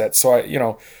the first set. So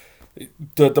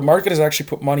the market has actually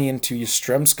put money into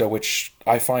Yastremska, which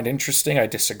I find interesting. I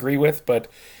disagree with, but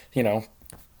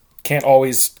can't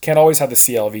always have the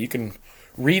CLV. You can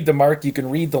read the mark, you can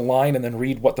read the line, and then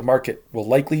read what the market will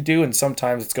likely do. And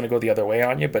sometimes it's going to go the other way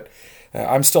on you. But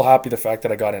I'm still happy the fact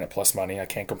that I got in at plus money. I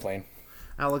can't complain.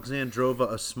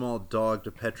 Alexandrova, a small dog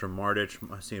to Petra Martic.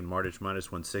 I'm seeing Martic minus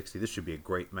 160. This should be a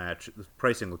great match. The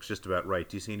pricing looks just about right.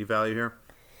 Do you see any value here?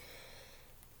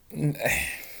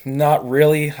 Not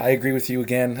really. I agree with you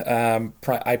again. I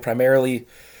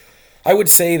would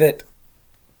say that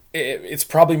it's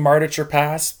probably Martic or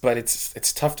pass, but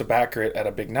it's tough to back her at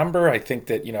a big number. I think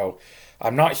that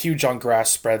I'm not huge on grass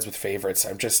spreads with favorites.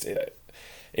 I'm just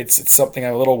it's something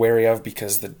I'm a little wary of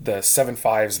because the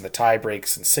 7-5s and the tie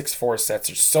breaks and 6-4 sets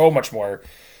are so much more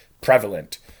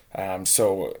prevalent.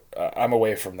 So I'm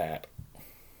away from that.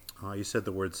 Oh, you said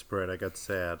the word spread. I got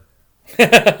sad.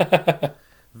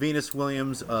 Venus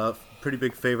Williams, pretty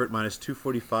big favorite, minus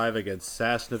 245 against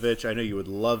Sasnovich. I know you would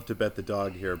love to bet the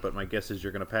dog here, but my guess is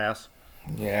you're going to pass.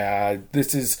 Yeah,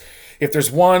 if there's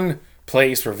one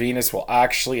place where Venus will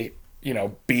actually,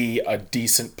 be a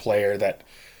decent player that,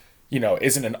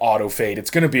 isn't an auto fade,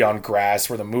 it's going to be on grass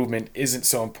where the movement isn't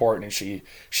so important and she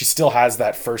still has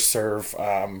that first serve,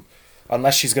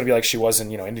 unless she's going to be like she was in,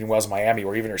 Indian Wells, Miami,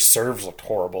 where even her serves looked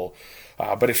horrible.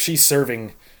 But if she's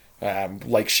serving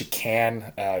like she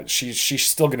can, she's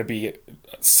still going to be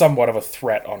somewhat of a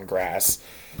threat on grass.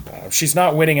 She's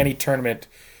not winning any tournament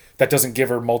that doesn't give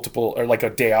her multiple or like a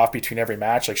day off between every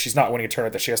match. Like she's not winning a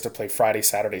tournament that she has to play Friday,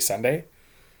 Saturday, Sunday.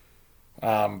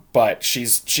 But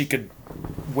she could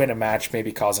win a match,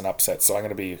 maybe cause an upset. So I'm going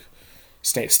to be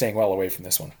staying well away from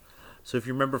this one. So if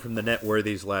you remember from the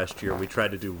Networthies last year, we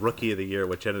tried to do Rookie of the Year,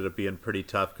 which ended up being pretty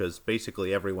tough because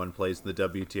basically everyone plays in the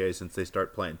WTA since they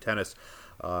start playing tennis.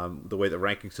 The way the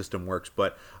ranking system works,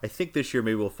 but I think this year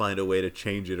maybe we'll find a way to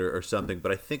change it or something,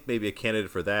 but I think maybe a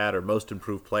candidate for that or most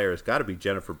improved player has got to be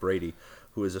Jennifer Brady,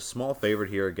 who is a small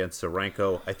favorite here against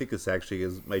Serenko. I think this actually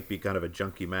might be kind of a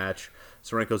junky match.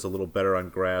 Serenko's a little better on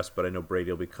grass, but I know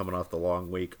Brady will be coming off the long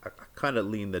week. I kind of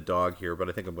lean the dog here, but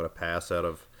I think I'm going to pass out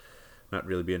of not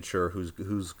really being sure who's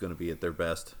going to be at their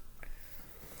best.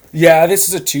 Yeah, this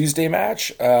is a Tuesday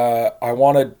match. I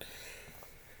want to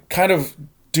kind of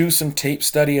do some tape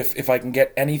study if I can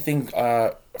get anything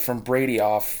from Brady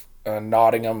off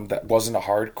Nottingham that wasn't a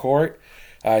hard court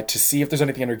to see if there's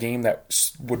anything in her game that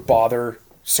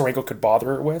Serenko could bother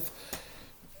her with.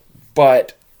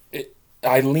 But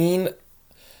I lean.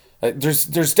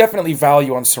 There's definitely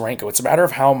value on Serenko. It's a matter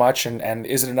of how much and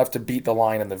is it enough to beat the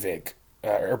line and the vig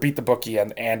or beat the bookie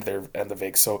and the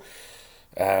vig. So.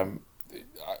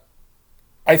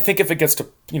 I think if it gets to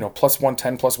plus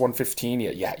 110, plus 115,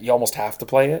 you almost have to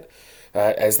play it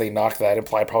as they knock that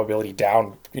implied probability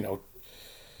down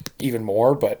even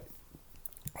more. But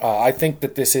I think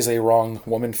that this is a wrong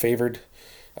woman favored.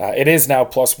 It is now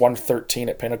plus 113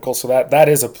 at Pinnacle, so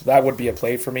that would be a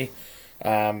play for me.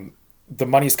 The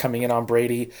money's coming in on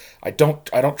Brady. I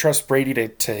don't trust Brady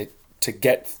to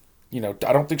get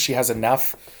I don't think she has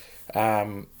enough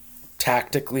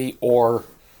tactically or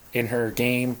in her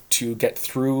game to get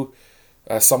through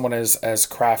someone as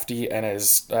crafty and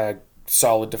as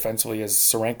solid defensively as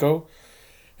Serenko,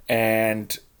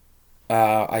 and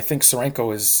I think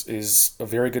Serenko is a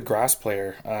very good grass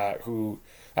player who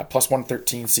at plus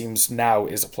 113 seems now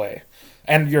is a play,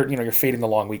 and you're fading the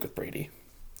long week with Brady.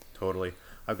 Totally.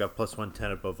 I've got plus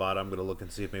 110 at Bovada. I'm going to look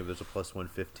and see if maybe there's a plus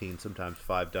 115. Sometimes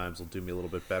 5 dimes will do me a little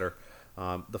bit better.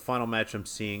 The final match I'm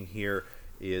seeing here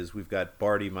is we've got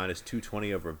Barty minus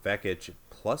 220 over Vekic,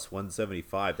 plus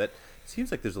 175. That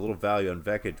seems like there's a little value on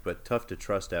Vekic, but tough to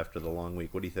trust after the long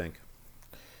week. What do you think?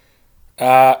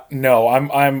 No,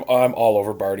 I'm all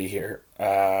over Barty here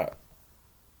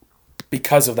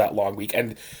because of that long week,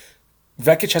 and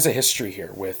Vekic has a history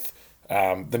here with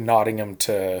the Nottingham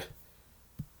to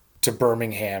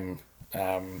Birmingham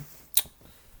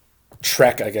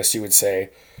trek, I guess you would say,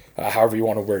 however you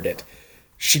want to word it.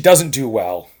 She doesn't do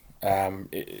well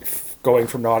going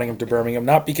from Nottingham to Birmingham,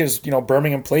 not because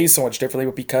Birmingham plays so much differently,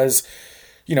 but because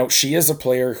she is a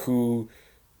player who,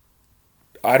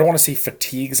 I don't want to say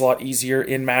fatigues a lot easier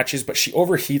in matches, but she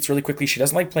overheats really quickly. She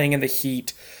doesn't like playing in the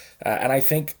heat. And I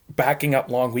think backing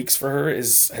up long weeks for her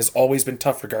has always been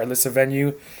tough regardless of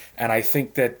venue. And I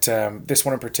think that this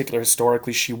one in particular,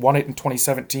 historically, she won it in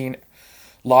 2017,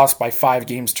 lost by 5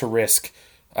 games to Risk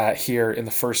here in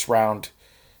the first round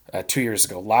 2 years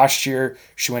ago. Last year,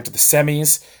 she went to the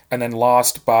semis and then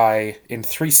lost in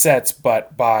 3 sets,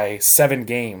 but by 7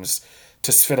 games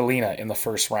to Svitolina in the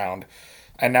first round.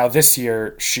 And now this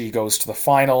year, she goes to the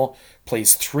final,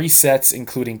 plays 3 sets,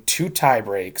 including 2 tie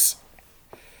breaks,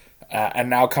 and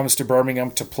now comes to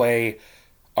Birmingham to play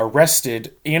a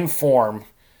rested, in form,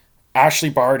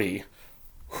 Ashleigh Barty,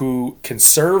 who can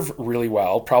serve really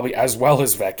well, probably as well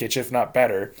as Vekic, if not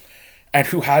better, and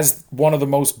who has one of the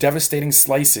most devastating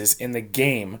slices in the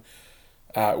game,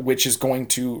 which is going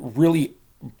to really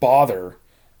bother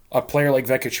a player like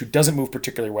Vekic, who doesn't move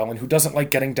particularly well and who doesn't like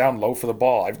getting down low for the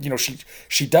ball.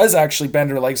 She does actually bend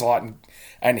her legs a lot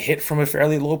and hit from a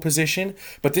fairly low position,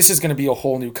 but this is going to be a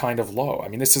whole new kind of low. I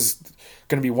mean, this is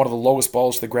going to be one of the lowest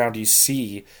balls to the ground you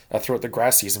see throughout the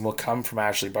grass season will come from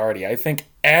Ashleigh Barty. I think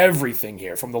everything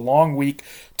here, from the long week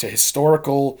to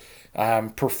historical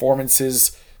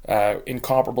performances in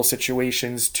comparable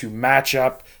situations to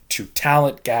matchup to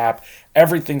talent gap,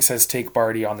 everything says take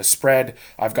Barty on the spread.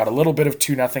 I've got a little bit of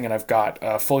 2-0 and I've got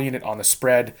a full unit on the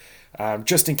spread,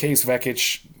 just in case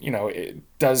Vekic,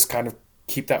 it does kind of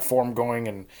keep that form going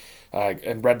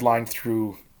and red line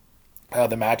through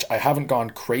the match. I haven't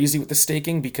gone crazy with the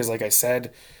staking because, like I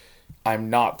said, I'm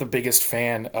not the biggest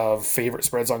fan of favorite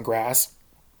spreads on grass.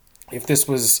 If this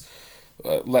was,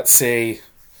 let's say,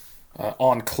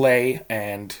 on clay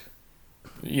and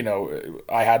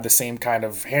I had the same kind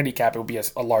of handicap, it would be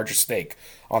a larger stake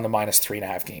on the minus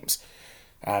 3.5 games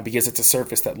because it's a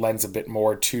surface that lends a bit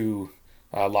more to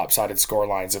lopsided score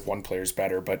lines if one player's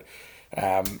better. But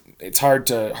it's hard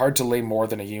to lay more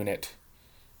than a unit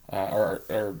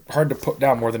or hard to put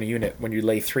down more than a unit when you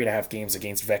lay 3.5 games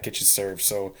against Vekic's serve.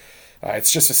 So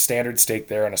it's just a standard stake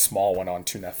there and a small one on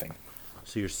 2-0.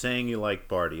 So you're saying you like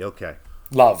Barty. Okay.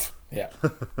 Love. Yeah.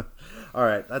 All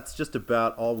right, that's just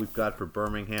about all we've got for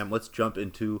Birmingham. Let's jump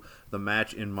into the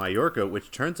match in Mallorca,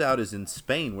 which turns out is in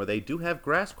Spain, where they do have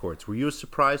grass courts. Were you as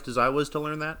surprised as I was to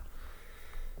learn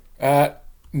that?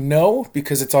 No,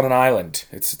 because it's on an island.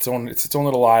 It's its own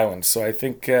little island. So I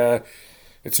think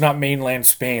it's not mainland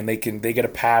Spain. They get a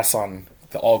pass on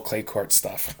the all clay court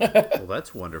stuff. Well,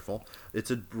 that's wonderful. It's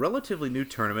a relatively new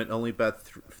tournament. Only about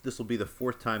this will be the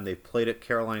 4th time they've played it.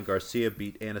 Caroline Garcia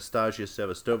beat Anastasia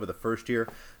Sevastova the first year.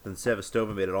 Then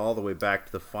Sevastova made it all the way back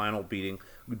to the final, beating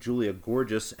Julia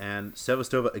Gorgeous. And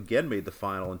Sevastova again made the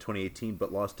final in 2018,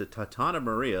 but lost to Tatjana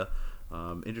Maria.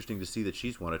 Interesting to see that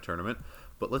she's won a tournament.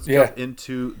 But let's jump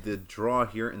into the draw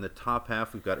here. In the top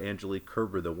half, we've got Angelique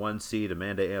Kerber, the 1 seed,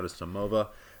 Amanda Anisimova.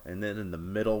 And then in the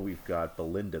middle, we've got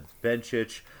Belinda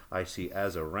Bencic. I see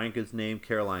Azarenka's name,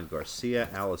 Caroline Garcia,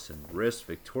 Alison Riss,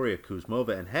 Victoria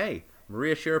Kuzmova, and hey,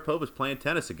 Maria Sharapova's playing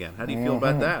tennis again. How do you feel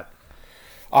about that?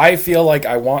 I feel like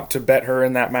I want to bet her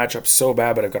in that matchup so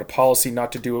bad, but I've got a policy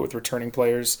not to do it with returning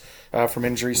players from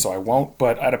injury, so I won't.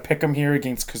 But I'd have pick 'em here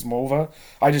against Kuzmova.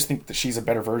 I just think that she's a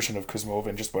better version of Kuzmova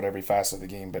in just about every facet of the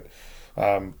game. But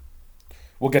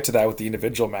we'll get to that with the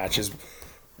individual matches.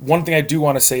 One thing I do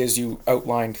want to say is you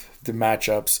outlined the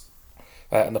matchups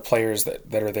and the players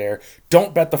that are there.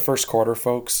 Don't bet the first quarter,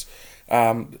 folks.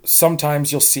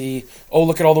 Sometimes you'll see, oh,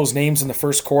 look at all those names in the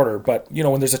first quarter. But,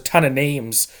 when there's a ton of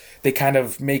names,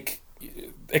 it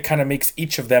makes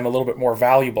each of them a little bit more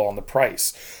valuable on the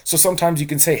price. So sometimes you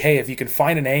can say, hey, if you can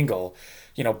find an angle,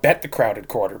 bet the crowded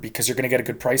quarter because you're going to get a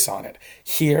good price on it.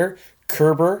 Here,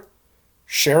 Kerber,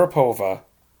 Sharapova,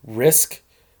 Risk,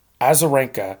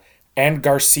 Azarenka, and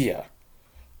Garcia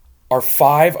are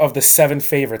 5 of the 7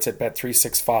 favorites at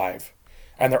Bet365,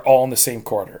 and they're all in the same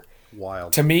quarter.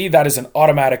 Wild. To me, that is an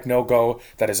automatic no-go.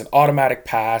 That is an automatic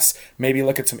pass. Maybe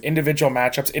look at some individual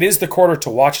matchups. It is the quarter to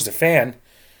watch as a fan,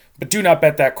 but do not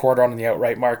bet that quarter on the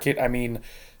outright market. I mean,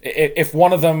 if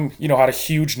one of them, had a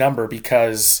huge number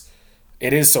because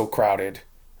it is so crowded,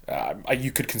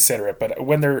 you could consider it. But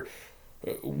when they're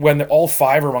all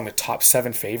 5 are among the top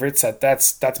 7 favorites,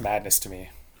 that's madness to me.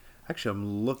 Actually,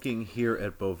 I'm looking here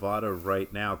at Bovada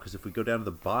right now because if we go down to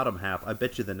the bottom half, I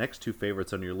bet you the next 2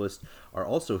 favorites on your list are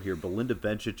also here, Belinda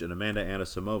Bencic and Amanda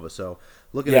Anisimova. So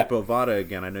looking at Bovada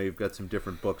again, I know you've got some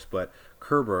different books, but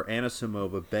Kerber,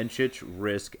 Anisimova, Bencic,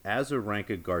 Risk,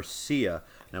 Azarenka, Garcia.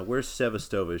 Now, where's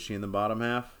Sevastova? Is she in the bottom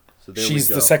half? So there she's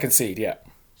we go. The second seed, yeah.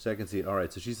 Second seed. All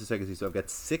right, so she's the second seed. So I've got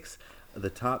 6 of the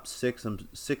top 6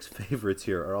 favorites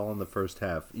here are all in the first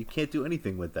half. You can't do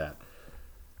anything with that.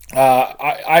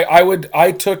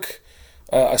 I took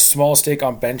a small stake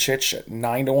on Bencic at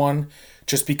 9-1,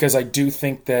 just because I do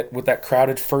think that with that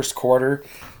crowded first quarter,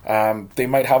 they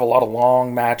might have a lot of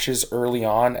long matches early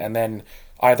on, and then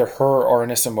either her or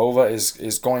Anisimova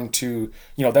is going to,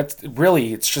 that's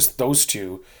really, it's just those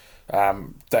two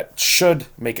that should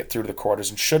make it through the quarters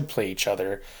and should play each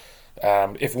other.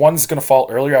 If one's going to fall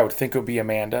earlier, I would think it would be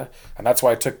Amanda, and that's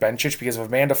why I took Bencic, because if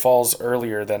Amanda falls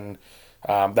earlier than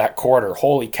that quarter,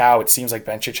 holy cow, it seems like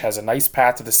Bencic has a nice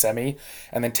path to the semi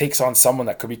and then takes on someone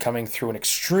that could be coming through an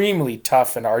extremely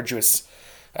tough and arduous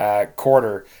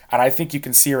quarter, and I think you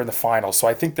can see her in the final. So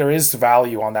I think there is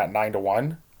value on that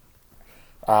 9-1,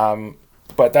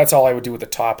 but that's all I would do with the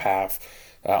top half.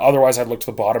 Otherwise, I'd look to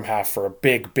the bottom half for a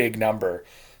big number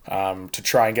to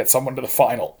try and get someone to the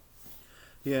final.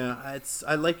 Yeah,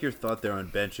 I like your thought there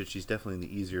on Bencic. She's definitely in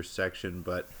the easier section,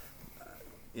 but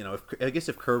I guess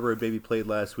if Kerber had maybe played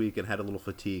last week and had a little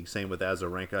fatigue, same with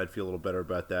Azarenka, I'd feel a little better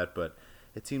about that. But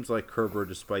it seems like Kerber,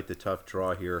 despite the tough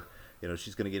draw here,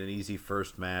 she's going to get an easy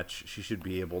first match. She should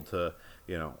be able to,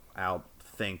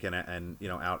 outthink and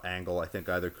out-angle, I think,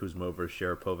 either Kuzmova or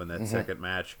Sharapova in that second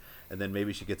match. And then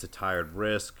maybe she gets a tired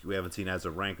Risk. We haven't seen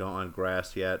Azarenka on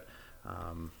grass yet.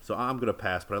 So I'm going to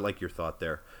pass, but I like your thought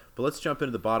there. But let's jump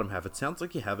into the bottom half. It sounds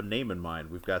like you have a name in mind.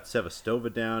 We've got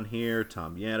Sevastova down here,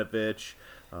 Tomljanovic,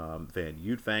 Van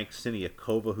Uytvanck,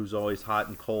 Siniakova, who's always hot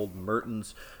and cold,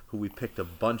 Mertens, who we picked a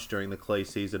bunch during the clay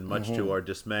season, much to our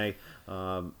dismay,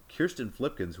 Kirsten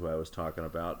Flipkens, who I was talking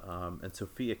about, and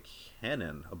Sophia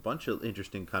Kenin. A bunch of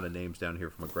interesting kind of names down here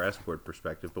from a grass court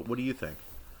perspective. But what do you think?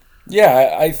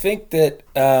 Yeah, I think that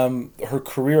her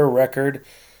career record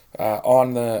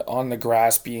on the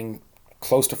grass being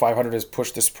close to 500 has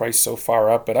pushed this price so far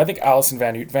up. But I think Alison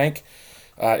Van Uytvanck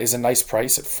is a nice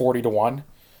price at 40-1.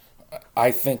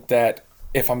 I think that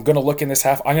if I'm going to look in this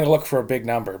half, I'm going to look for a big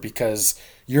number because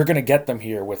you're going to get them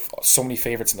here with so many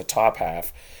favorites in the top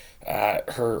half.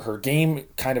 Her game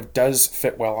kind of does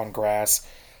fit well on grass.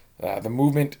 The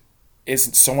movement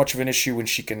isn't so much of an issue when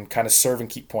she can kind of serve and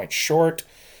keep points short.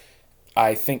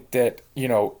 I think that,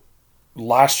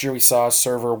 last year we saw a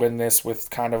server win this with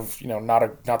kind of,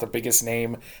 not the biggest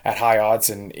name at high odds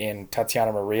in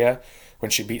Tatiana Maria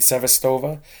when she beat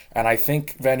Sevastova. And I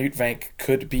think Van Uytvanck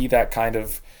could be that kind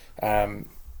of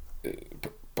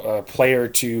player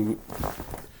to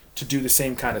do the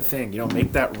same kind of thing,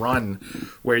 make that run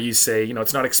where you say,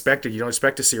 it's not expected. You don't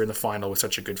expect to see her in the final with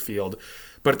such a good field.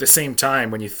 But at the same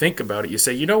time, when you think about it, you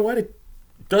say, you know what, it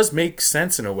does make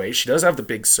sense in a way. She does have the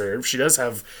big serve. She does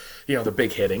have, the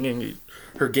big hitting, and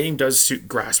her game does suit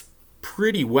grass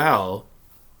pretty well.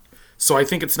 So I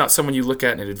think it's not someone you look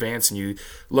at in advance and you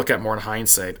look at more in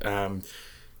hindsight.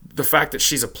 The fact that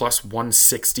she's a plus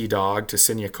 160 dog to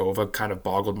Siniakova kind of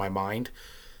boggled my mind.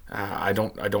 I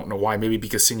don't know why. Maybe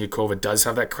because Siniakova does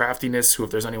have that craftiness, who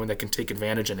if there's anyone that can take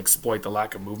advantage and exploit the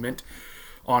lack of movement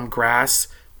on grass,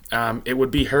 it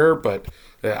would be her. But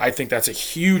I think that's a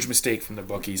huge mistake from the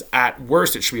bookies. At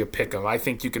worst, it should be a pick 'em. I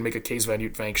think you can make a case Van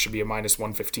Uytvanck should be a minus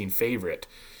 115 favorite.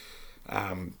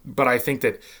 But I think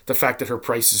that the fact that her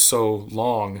price is so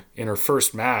long in her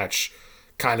first match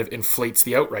kind of inflates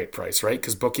the outright price, right?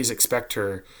 Because bookies expect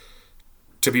her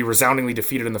to be resoundingly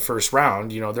defeated in the first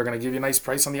round. They're going to give you a nice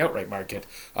price on the outright market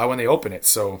when they open it.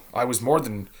 So I was more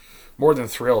than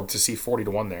thrilled to see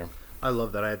 40-1 there. I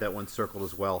love that. I had that one circled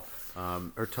as well.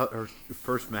 Her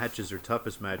first match is her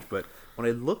toughest match, but when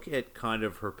I look at kind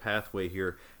of her pathway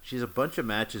here, she has a bunch of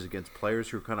matches against players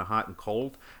who are kind of hot and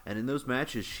cold, and in those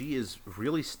matches, she is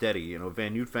really steady. You know,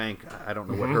 Van Uytvanck, I don't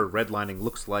know what her redlining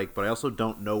looks like, but I also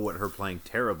don't know what her playing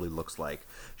terribly looks like.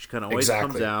 She kind of always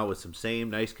comes out with some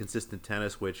same nice, consistent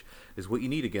tennis, which is what you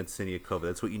need against Siniakova.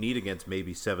 That's what you need against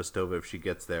maybe Sevastova if she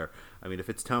gets there. I mean, if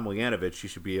it's Tomljanovic, she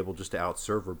should be able just to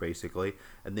outserve her, basically.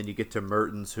 And then you get to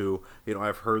Mertens, who, you know,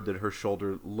 I've heard that her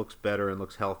shoulder looks better and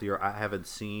looks healthier. I haven't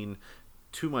seen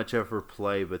too much of her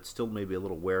play, but still maybe a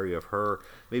little wary of her.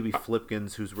 Maybe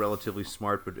Flipkins, who's relatively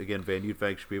smart, but again, Van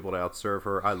Uytvanck should be able to outserve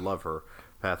her. I love her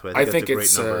pathway. I think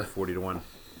that's a great number, 40-1.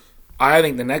 I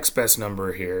think the next best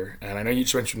number here, and I know you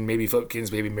just mentioned maybe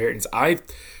Flipkins, maybe Mertens.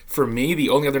 For me, the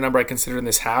only other number I considered in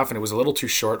this half, and it was a little too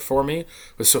short for me,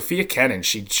 was Sofia Kenin.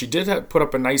 She did put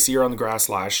up a nice year on the grass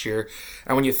last year,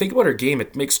 and when you think about her game,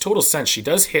 it makes total sense. She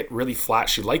does hit really flat.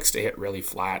 She likes to hit really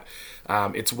flat.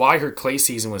 It's why her clay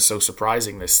season was so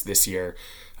surprising this year.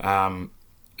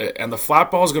 And the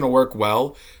flat ball is going to work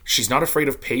well. She's not afraid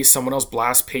of pace. Someone else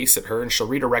blasts pace at her, and she'll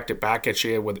redirect it back at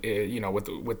you with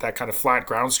that kind of flat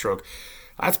ground stroke.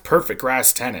 That's perfect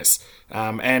grass tennis.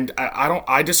 And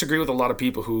I disagree with a lot of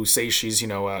people who say she's, a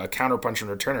counterpuncher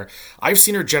and returner. I've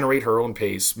seen her generate her own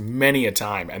pace many a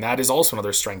time, and that is also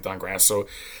another strength on grass. So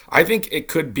I think it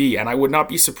could be, and I would not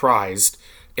be surprised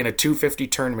in a 250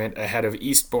 tournament ahead of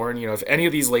Eastbourne. If any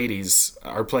of these ladies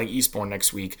are playing Eastbourne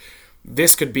next week,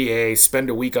 this could be a spend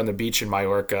a week on the beach in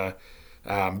Mallorca,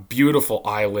 beautiful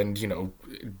island,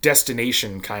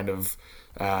 destination kind of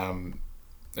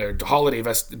holiday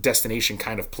destination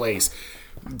kind of place.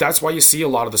 That's why you see a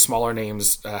lot of the smaller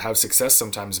names have success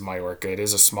sometimes in Mallorca. It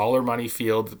is a smaller money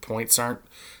field. The points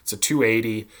it's a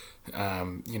 280.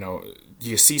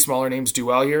 You see smaller names do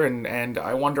well here, and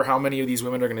I wonder how many of these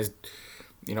women are going to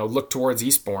look towards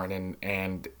Eastbourne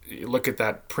and look at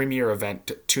that premier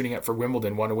event, tuning up for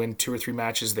Wimbledon, want to win 2 or 3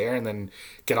 matches there and then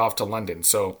get off to London.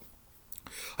 So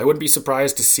I wouldn't be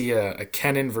surprised to see a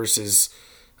Kenin versus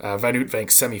Van Uytvanck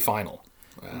semifinal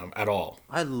at all.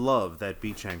 I love that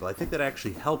beach angle. I think that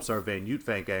actually helps our Van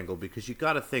Uytvanck angle, because you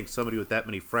got to think somebody with that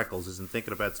many freckles isn't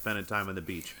thinking about spending time on the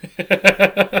beach.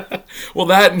 Well,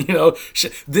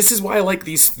 this is why I like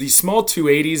these small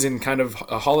 280s in kind of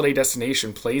holiday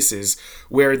destination places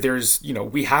where there's,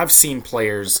 we have seen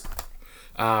players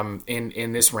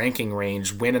in this ranking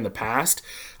range win in the past.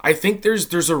 I think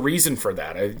there's a reason for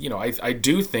that. I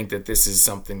do think that this is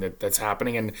something that's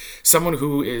happening, and someone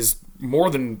who is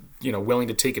more than willing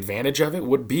to take advantage of it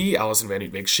would be Alison Van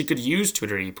Uytvanck. She could use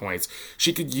 280 points.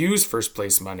 She could use first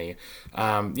place money.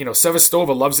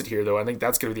 Sevastova loves it here, though. I think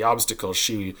that's going to be the obstacle.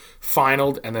 She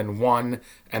finaled and then won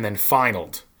and then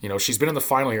finaled. She's been in the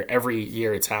final here every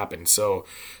year it's happened, so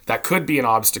that could be an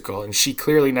obstacle. And she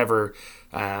clearly never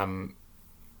kind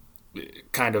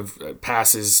of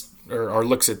passes or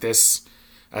looks at this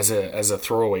as a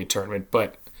throwaway tournament.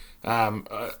 But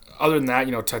other than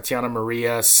that, Tatiana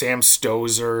Maria, Sam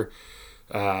Stosur,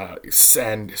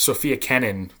 and Sofia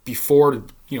Kenin, before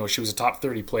she was a top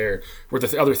 30 player, were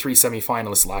the other 3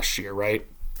 semifinalists last year, right?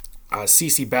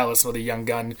 Cece Bellis, another young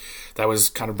gun that was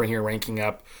kind of bringing her ranking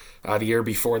up. The year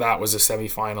before that was a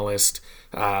semifinalist,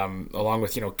 along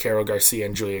with Carol Garcia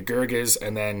and Julia Gerges,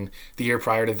 and then the year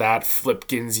prior to that,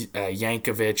 Flipkins,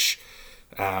 Jankovic,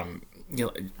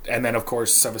 and then of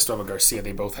course Sevastova, Garcia.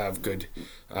 They both have good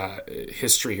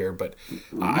history here, but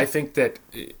I think that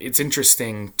it's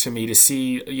interesting to me to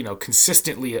see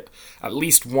consistently at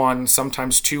least 1,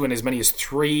 sometimes 2, and as many as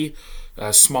 3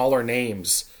 smaller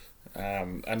names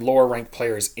and lower ranked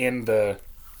players in the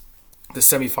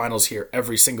semifinals here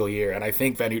every single year, and I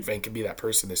think Van Uytvanck can be that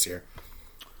person this year.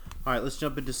 All right, let's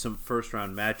jump into some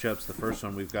first-round matchups. The first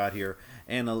one we've got here,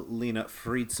 Annalena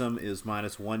Friedsam is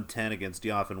minus 110 against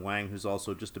Diafen Wang, who's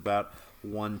also just about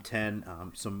 110.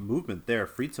 Some movement there.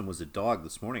 Friedsam was a dog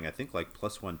this morning, I think like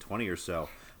plus 120 or so.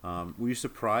 Were you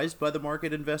surprised by the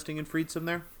market investing in Friedsam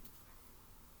there?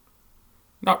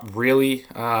 Not really.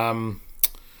 I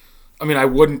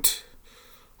wouldn't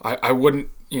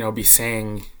be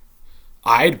saying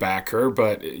I'd back her,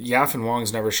 but Diafen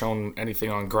Wang's never shown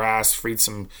anything on grass.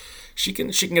 Friedsam, she can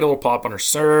get a little pop on her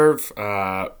serve.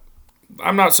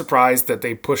 I'm not surprised that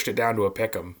they pushed it down to a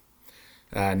pick'em.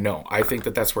 No, I think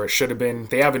that's where it should have been.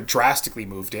 They haven't drastically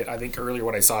moved it. I think earlier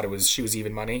when I saw it, she was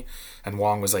even money, and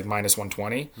Wang was like minus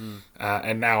 120.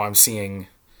 And now I'm seeing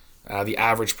the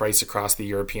average price across the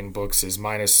European books is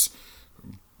minus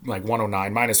like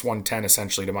 109, minus 110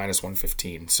 essentially to minus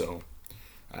 115. So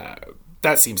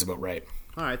that seems about right.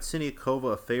 All right,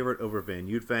 Siniakova, a favorite over Van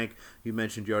Uytvanck. You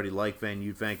mentioned you already like Van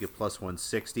Uytvanck at plus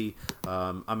 160.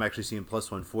 I'm actually seeing plus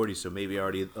 140, so maybe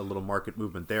already a little market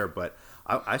movement there. But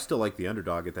I still like the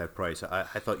underdog at that price. I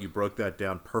thought you broke that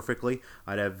down perfectly.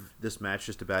 I'd have this match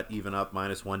just about even up,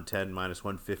 minus 110, minus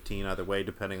 115, either way,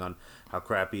 depending on how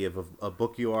crappy of a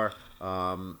book you are.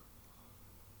 I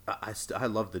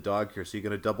love the dog here. So you're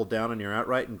going to double down on your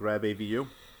outright and grab AVU?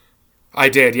 I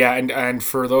did, yeah. And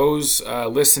for those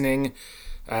listening,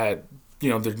 you're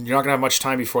not going to have much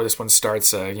time before this one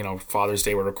starts. Father's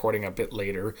Day, we're recording a bit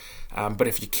later. But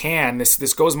if you can,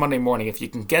 this goes Monday morning. If you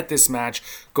can get this match,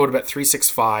 go to bet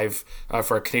 365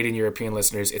 for our Canadian European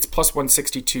listeners. It's plus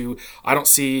 162. I don't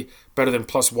see better than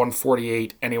plus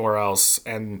 148 anywhere else.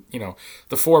 And,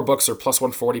 the four books are plus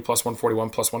 140, plus 141,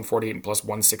 plus 148, and plus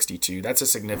 162. That's a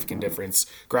significant difference.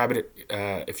 Grab it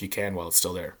if you can while it's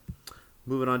still there.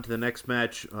 Moving on to the next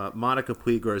match, Monica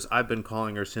Puig, as I've been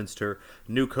calling her since her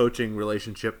new coaching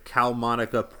relationship,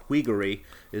 Monica Puiggery,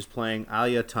 is playing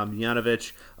Alia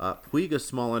Tomljanovic. Puig, a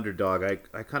small underdog.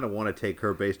 I kind of want to take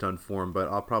her based on form, but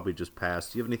I'll probably just pass.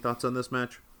 Do you have any thoughts on this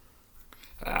match?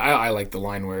 I like the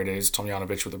line where it is.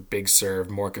 Tomljanovic with a big serve,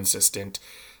 more consistent,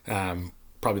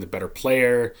 probably the better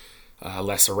player,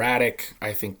 less erratic.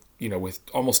 I think, with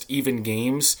almost even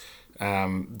games,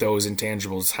 those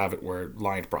intangibles have it where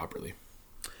lined properly.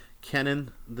 Kenin,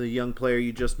 the young player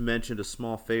you just mentioned, a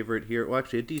small favorite here. Well,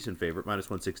 actually, a decent favorite, minus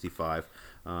 165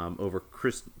 over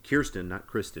Kirsten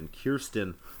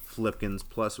Flipkens,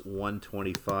 plus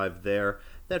 125 there.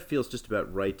 That feels just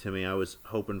about right to me. I was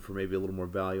hoping for maybe a little more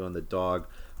value on the dog.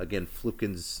 Again,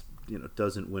 Flipkens,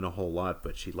 doesn't win a whole lot,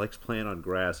 but she likes playing on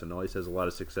grass and always has a lot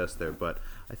of success there. But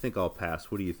I think I'll pass.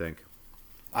 What do you think?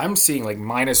 I'm seeing like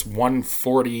minus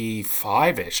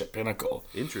 145-ish at Pinnacle.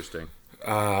 Interesting.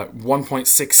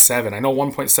 1.67. I know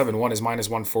 1.71 is minus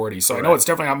 140, so Correct. I know it's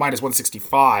definitely not minus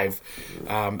 165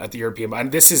 at the European.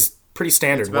 And this is pretty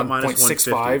standard. It's about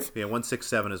 1.65. Yeah,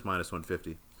 167 is minus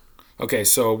 150. Okay,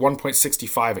 so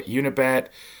 1.65 at Unibet,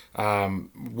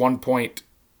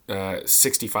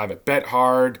 1.65 at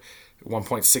BetHard,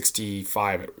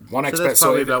 1.65 at 1xBet. So that's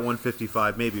probably about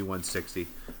 155, maybe 160.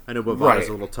 I know Bovada's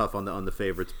a little tough on the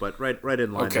favorites, but right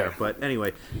in line there. But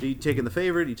anyway, are you taking the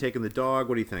favorite? Are you taking the dog?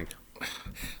 What do you think?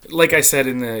 Like I said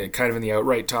in the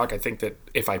outright talk, I think that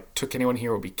if I took anyone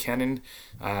here, it would be Kenin.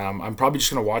 I'm probably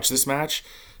just going to watch this match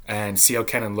and see how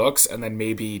Kenin looks, and then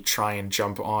maybe try and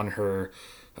jump on her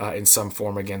in some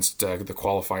form against the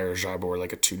qualifier Jabbo or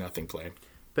like a 2-0 play.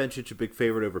 Bencic, a big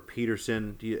favorite over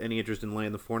Peterson. Any interest in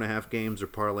laying the 4.5 games or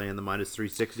parlaying the minus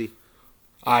 360?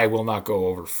 I will not go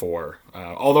over 4.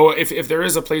 Although if there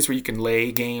is a place where you can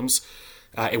lay games,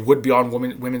 it would be on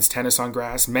women's tennis on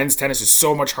grass. Men's tennis is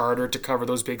so much harder to cover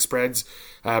those big spreads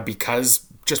because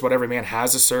just what every man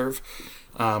has a serve.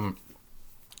 I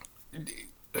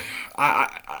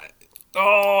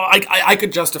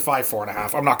could justify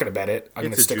 4.5. I'm not going to bet it. I'm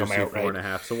going to stick on my outright.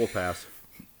 4.5, so we'll pass.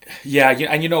 Yeah,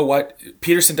 and you know what?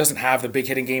 Peterson doesn't have the big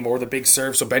hitting game or the big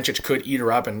serve, so Bencic could eat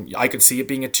her up, and I could see it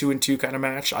being a 2-2 kind of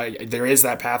match. There is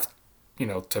that path,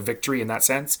 to victory in that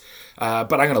sense.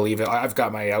 But I'm going to leave it. I've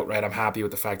got my outright. I'm happy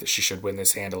with the fact that she should win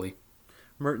this handily.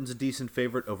 Merton's a decent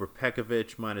favorite over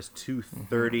Pekovic, minus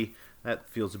 230. Mm-hmm. That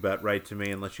feels about right to me,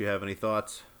 unless you have any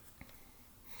thoughts.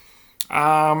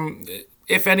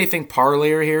 If anything,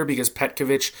 parlayer here, because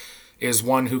Petkovic is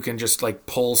one who can just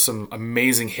pull some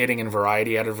amazing hitting and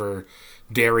variety out of her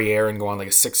derriere and go on like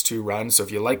a 6-2 run. So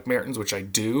if you like Mertens, which I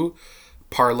do,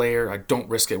 parlayer, I don't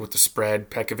risk it with the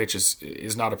spread. Pekovic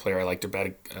is not a player I like to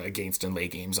bet against and lay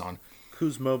games on.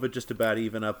 Kuzmova just about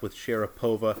even up with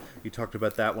Sharapova. You talked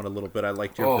about that one a little bit. I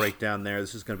liked your breakdown there.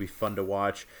 This is going to be fun to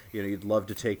watch. You'd love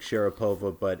to take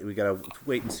Sharapova, but we got to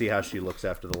wait and see how she looks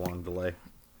after the long delay.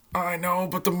 I know,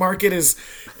 but the market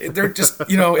they're just,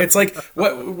 it's like,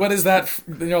 what is that,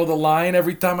 the line?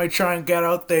 Every time I try and get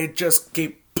out, they just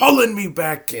keep pulling me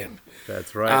back in.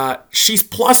 That's right. She's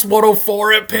plus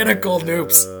 104 at Pinnacle,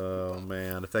 Noops. Oh,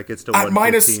 man. If that gets to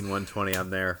 115, 120, I'm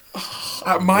there.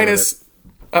 At minus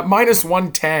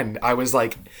 110, I was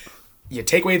like, you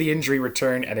take away the injury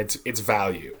return, and it's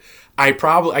value. I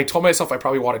told myself I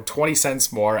probably wanted 20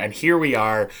 cents more, and here we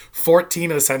are,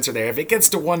 14 of the cents are there. If it gets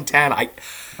to 110,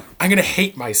 I'm going to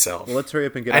hate myself. Well, let's hurry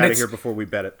up and get out of here before we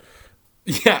bet it.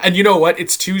 Yeah, and you know what?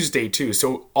 It's Tuesday, too,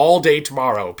 so all day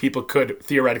tomorrow, people could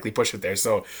theoretically push it there.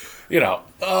 So,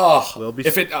 we'll be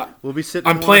sitting.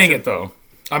 I'm playing it, though.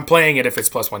 I'm playing it if it's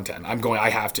plus 110. I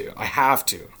have to.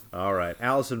 All right.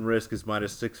 Allison Risk is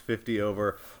minus 650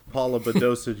 over Paula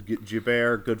Badosa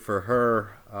Gibert. Good for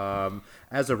her.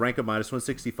 Azarenka minus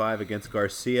 165 against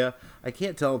Garcia. I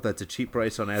can't tell if that's a cheap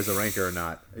price on Azarenka or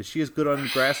not. Is she as good on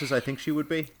grass as I think she would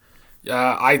be?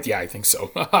 I think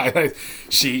so.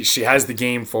 She has the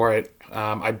game for it.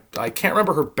 I can't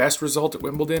remember her best result at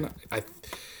Wimbledon.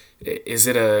 Is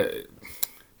it a?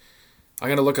 I'm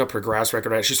gonna look up her grass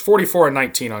record. She's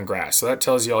 44-19 on grass, so that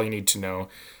tells you all you need to know.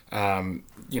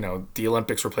 The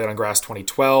Olympics were played on grass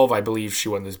 2012. I believe she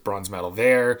won this bronze medal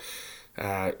there.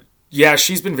 Yeah,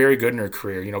 she's been very good in her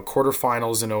career.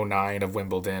 Quarterfinals in 2009 of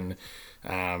Wimbledon.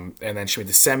 And then she made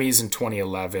the semis in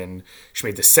 2011. She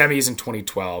made the semis in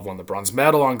 2012. Won the bronze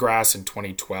medal on grass in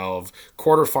 2012.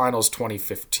 Quarterfinals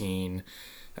 2015.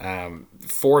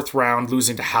 Fourth round,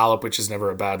 losing to Halep, which is never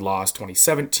a bad loss,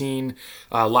 2017.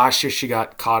 Last year she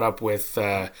got caught up with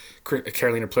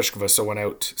Karolina Pliskova, so went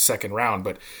out second round.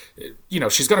 But,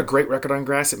 she's got a great record on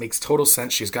grass. It makes total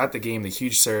sense. She's got the game, the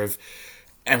huge serve.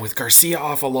 And with Garcia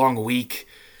off a long week,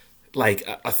 like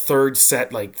a third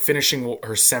set, like finishing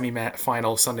her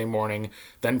semi-final Sunday morning,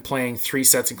 then playing 3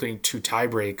 sets, including 2 tie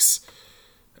breaks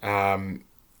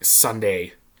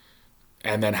Sunday,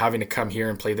 and then having to come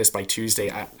here and play this by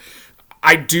Tuesday.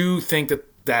 I do think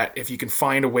that if you can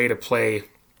find a way to play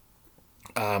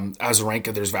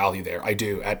Azarenka, there's value there. I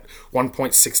do. At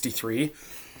 1.63,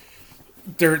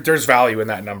 there's value in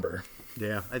that number.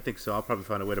 Yeah, I think so. I'll probably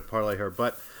find a way to parlay her.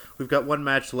 But we've got one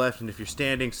match left, and if you're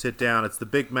standing, sit down. It's the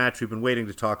big match we've been waiting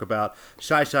to talk about.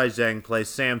 Shai Zhang plays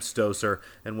Sam Stosur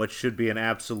in what should be an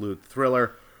absolute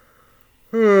thriller.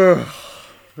 They're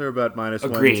about minus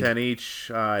Agreed. 110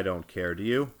 each. I don't care. Do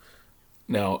you?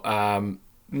 No. I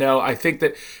think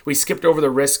that we skipped over the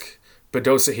Risk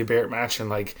Badosa Gibert match,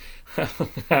 and I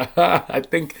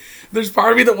think there's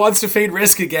part of me that wants to fade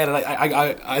Risk again, and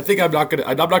I think I'm not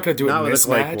gonna do it in this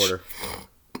match. Quarter.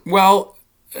 Well,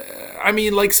 I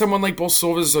mean, like someone like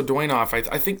Bolsova Zodoinov,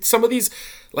 I think some of these,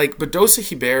 like Badosa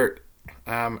Gibert,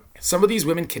 some of these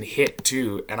women can hit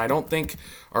too, and I don't think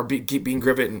are being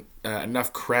given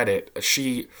enough credit.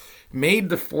 She made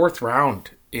the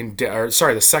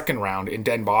the second round in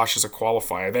Den Bosch as a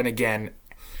qualifier. Then again,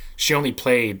 she only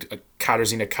played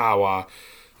Katarzyna Kawa,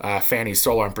 Fanny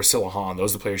Solar, and Priscilla Hahn.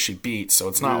 Those are the players she beat. So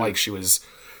it's not like she was,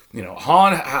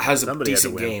 Hahn has a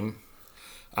decent game.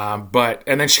 And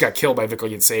then she got killed by Viktor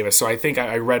Yurtseeva. So I think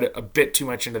I read a bit too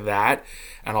much into that,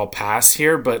 and I'll pass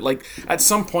here. But at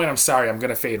some point, I'm sorry, I'm going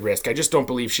to fade Risk. I just don't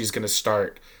believe she's going to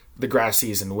start the grass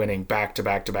season winning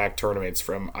back-to-back-to-back tournaments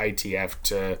from ITF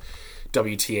to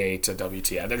WTA to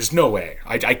WTA. There's no way.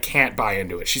 I can't buy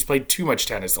into it. She's played too much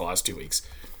tennis the last 2 weeks.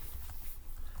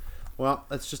 Well,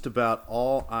 that's just about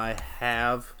all I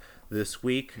have this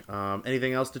week.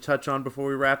 Anything else to touch on before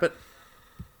we wrap it?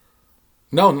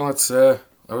 No, that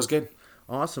was good.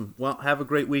 Awesome. Well, have a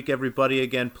great week, everybody.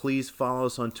 Again, please follow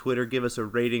us on Twitter. Give us a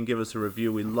rating. Give us a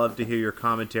review. We'd love to hear your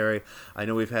commentary. I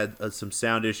know we've had some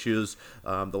sound issues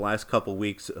the last couple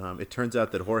weeks. It turns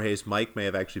out that Jorge's mic may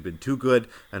have actually been too good,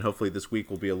 and hopefully this week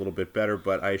will be a little bit better,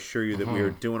 but I assure you that we are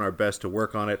doing our best to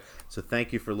work on it. So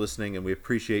thank you for listening, and we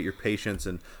appreciate your patience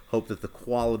and hope that the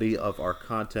quality of our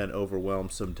content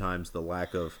overwhelms sometimes the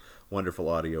lack of wonderful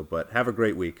audio. But have a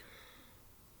great week.